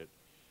appreciate it.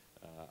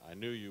 I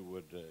knew you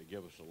would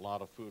give us a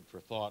lot of food for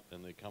thought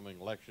in the coming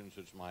elections.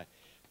 It's my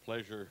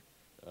pleasure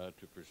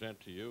to present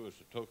to you, as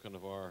a token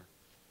of our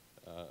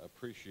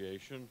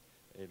appreciation,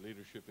 a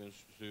Leadership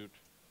Institute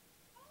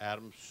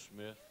Adam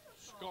Smith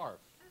scarf.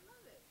 I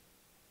love it.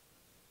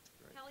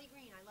 Great. Kelly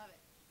Green, I love it.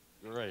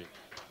 Great.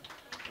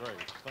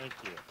 Great. Thank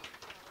you.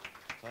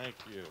 Thank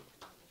you.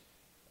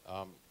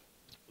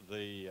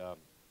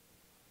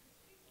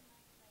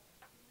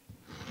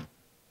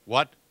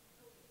 What?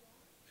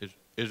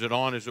 Is it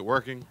on? Is it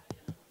working?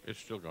 It's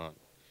still gone.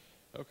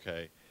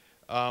 Okay.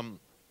 A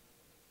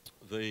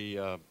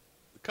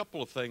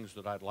couple of things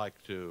that I'd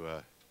like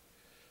to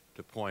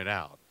point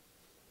out.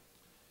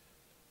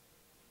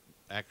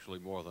 Actually,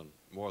 more than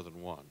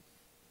one.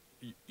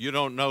 You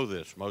don't know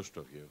this, most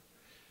of you,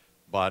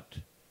 but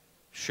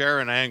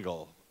Sharon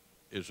Angle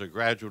is a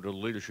graduate of the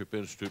Leadership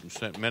Institute and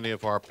sent many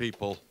of her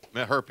people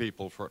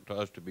to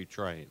us to be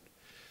trained.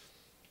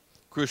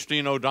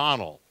 Christine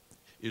O'Donnell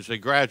is a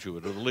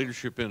graduate of the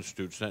Leadership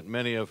Institute, sent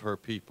many of her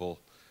people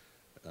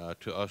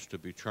to us to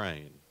be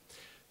trained.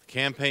 The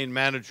campaign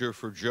manager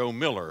for Joe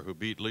Miller, who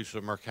beat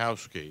Lisa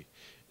Murkowski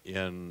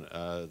in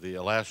the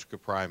Alaska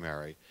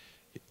primary,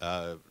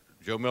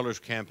 Joe Miller's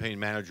campaign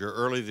manager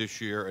early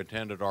this year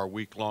attended our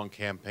week-long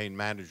campaign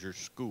manager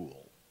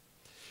school.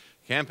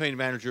 Campaign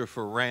manager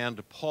for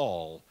Rand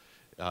Paul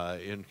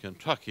in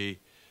Kentucky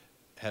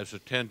has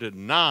attended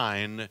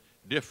 9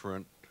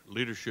 different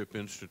Leadership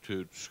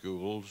Institute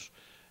schools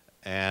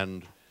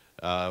and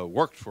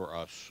worked for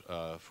us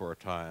for a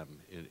time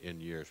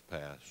in years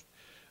past.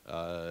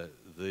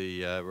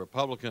 The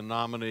Republican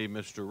nominee,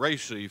 Mr.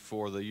 Racy,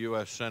 for the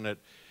U.S. Senate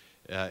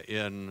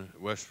in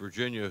West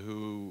Virginia,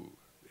 who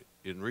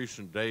in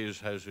recent days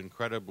has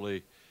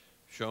incredibly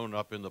shown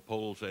up in the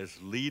polls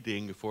as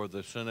leading for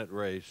the Senate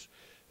race.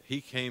 He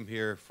came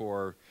here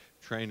for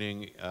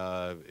training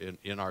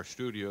in our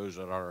studios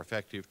at our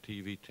Effective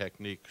TV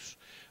Techniques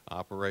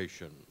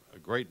operation.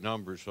 Great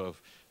numbers of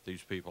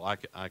these people.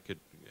 I could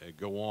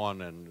go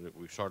on, and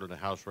we started the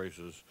House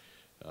races.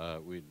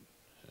 It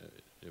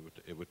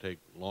would take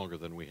longer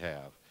than we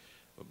have.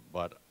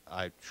 But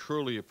I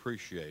truly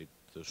appreciate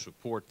the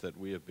support that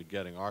we have been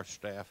getting. Our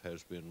staff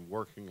has been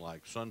working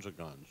like sons of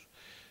guns,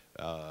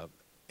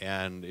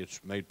 and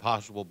it's made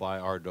possible by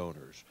our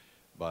donors.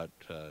 But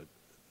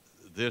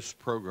this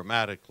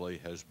programmatically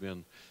has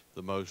been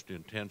the most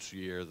intense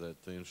year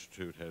that the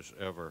Institute has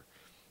ever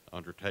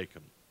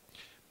undertaken.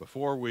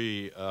 Before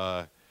we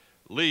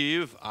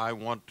leave, I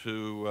want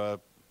to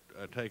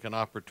take an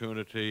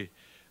opportunity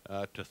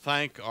to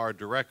thank our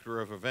Director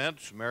of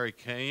Events, Mary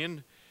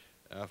Kane,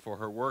 for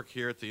her work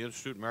here at the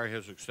Institute. Mary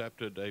has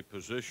accepted a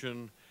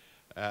position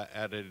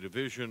at a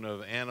division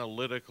of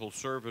Analytical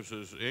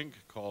Services, Inc.,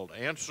 called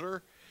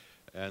ANSWER.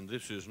 And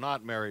this is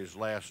not Mary's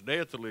last day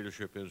at the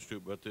Leadership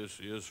Institute, but this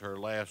is her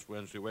last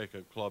Wednesday Wake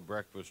Up Club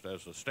breakfast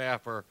as a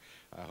staffer.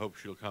 I hope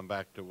she'll come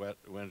back to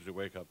Wednesday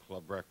Wake Up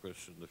Club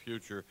breakfast in the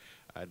future.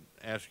 I'd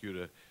ask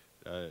you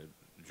to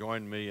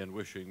join me in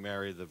wishing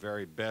Mary the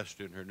very best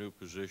in her new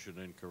position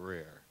and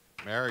career.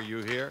 Mary, you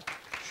here?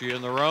 Is she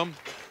in the room?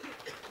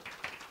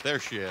 There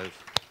she is.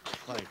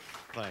 Thanks,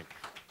 Mary.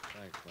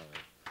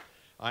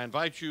 I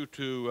invite you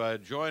to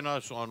join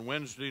us on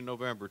Wednesday,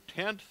 November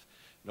 10th.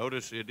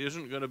 Notice it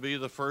isn't going to be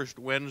the first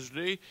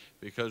Wednesday,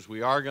 because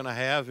we are going to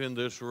have in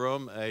this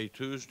room a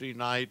Tuesday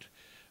night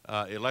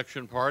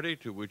election party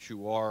to which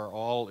you are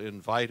all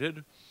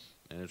invited,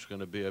 and it's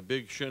going to be a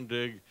big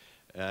shindig.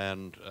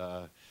 And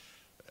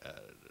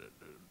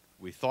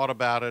we thought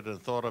about it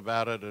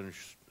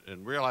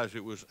and realized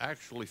it was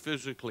actually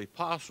physically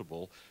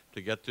possible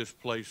to get this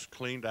place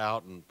cleaned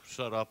out and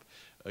set up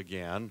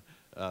again.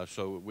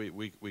 So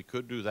we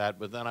could do that,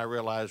 but then I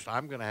realized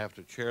I'm going to have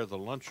to chair the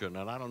luncheon,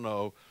 and I don't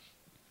know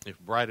if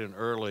bright and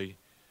early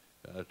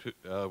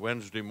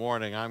Wednesday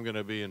morning I'm going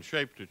to be in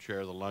shape to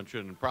chair the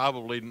luncheon, and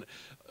probably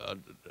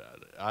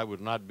I would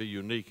not be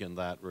unique in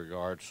that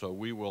regard. So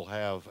we will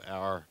have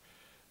our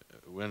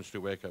Wednesday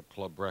Wake Up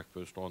Club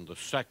breakfast on the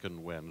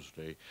second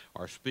Wednesday.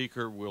 Our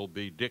speaker will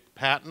be Dick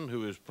Patton,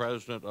 who is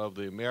president of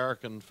the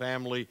American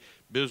Family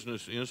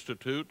Business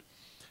Institute,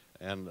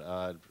 and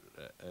I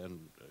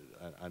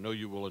know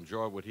you will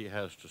enjoy what he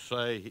has to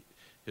say.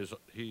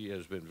 He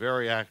has been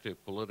very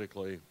active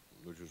politically,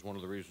 which is one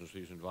of the reasons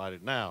he's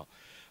invited now.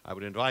 I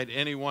would invite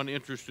anyone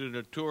interested in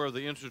a tour of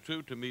the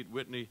Institute to meet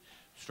Whitney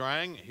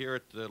Strang here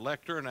at the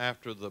lectern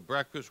after the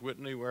breakfast.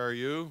 Whitney, where are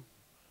you?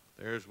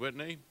 There's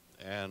Whitney,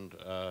 and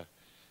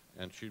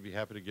she'd be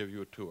happy to give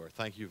you a tour.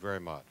 Thank you very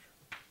much.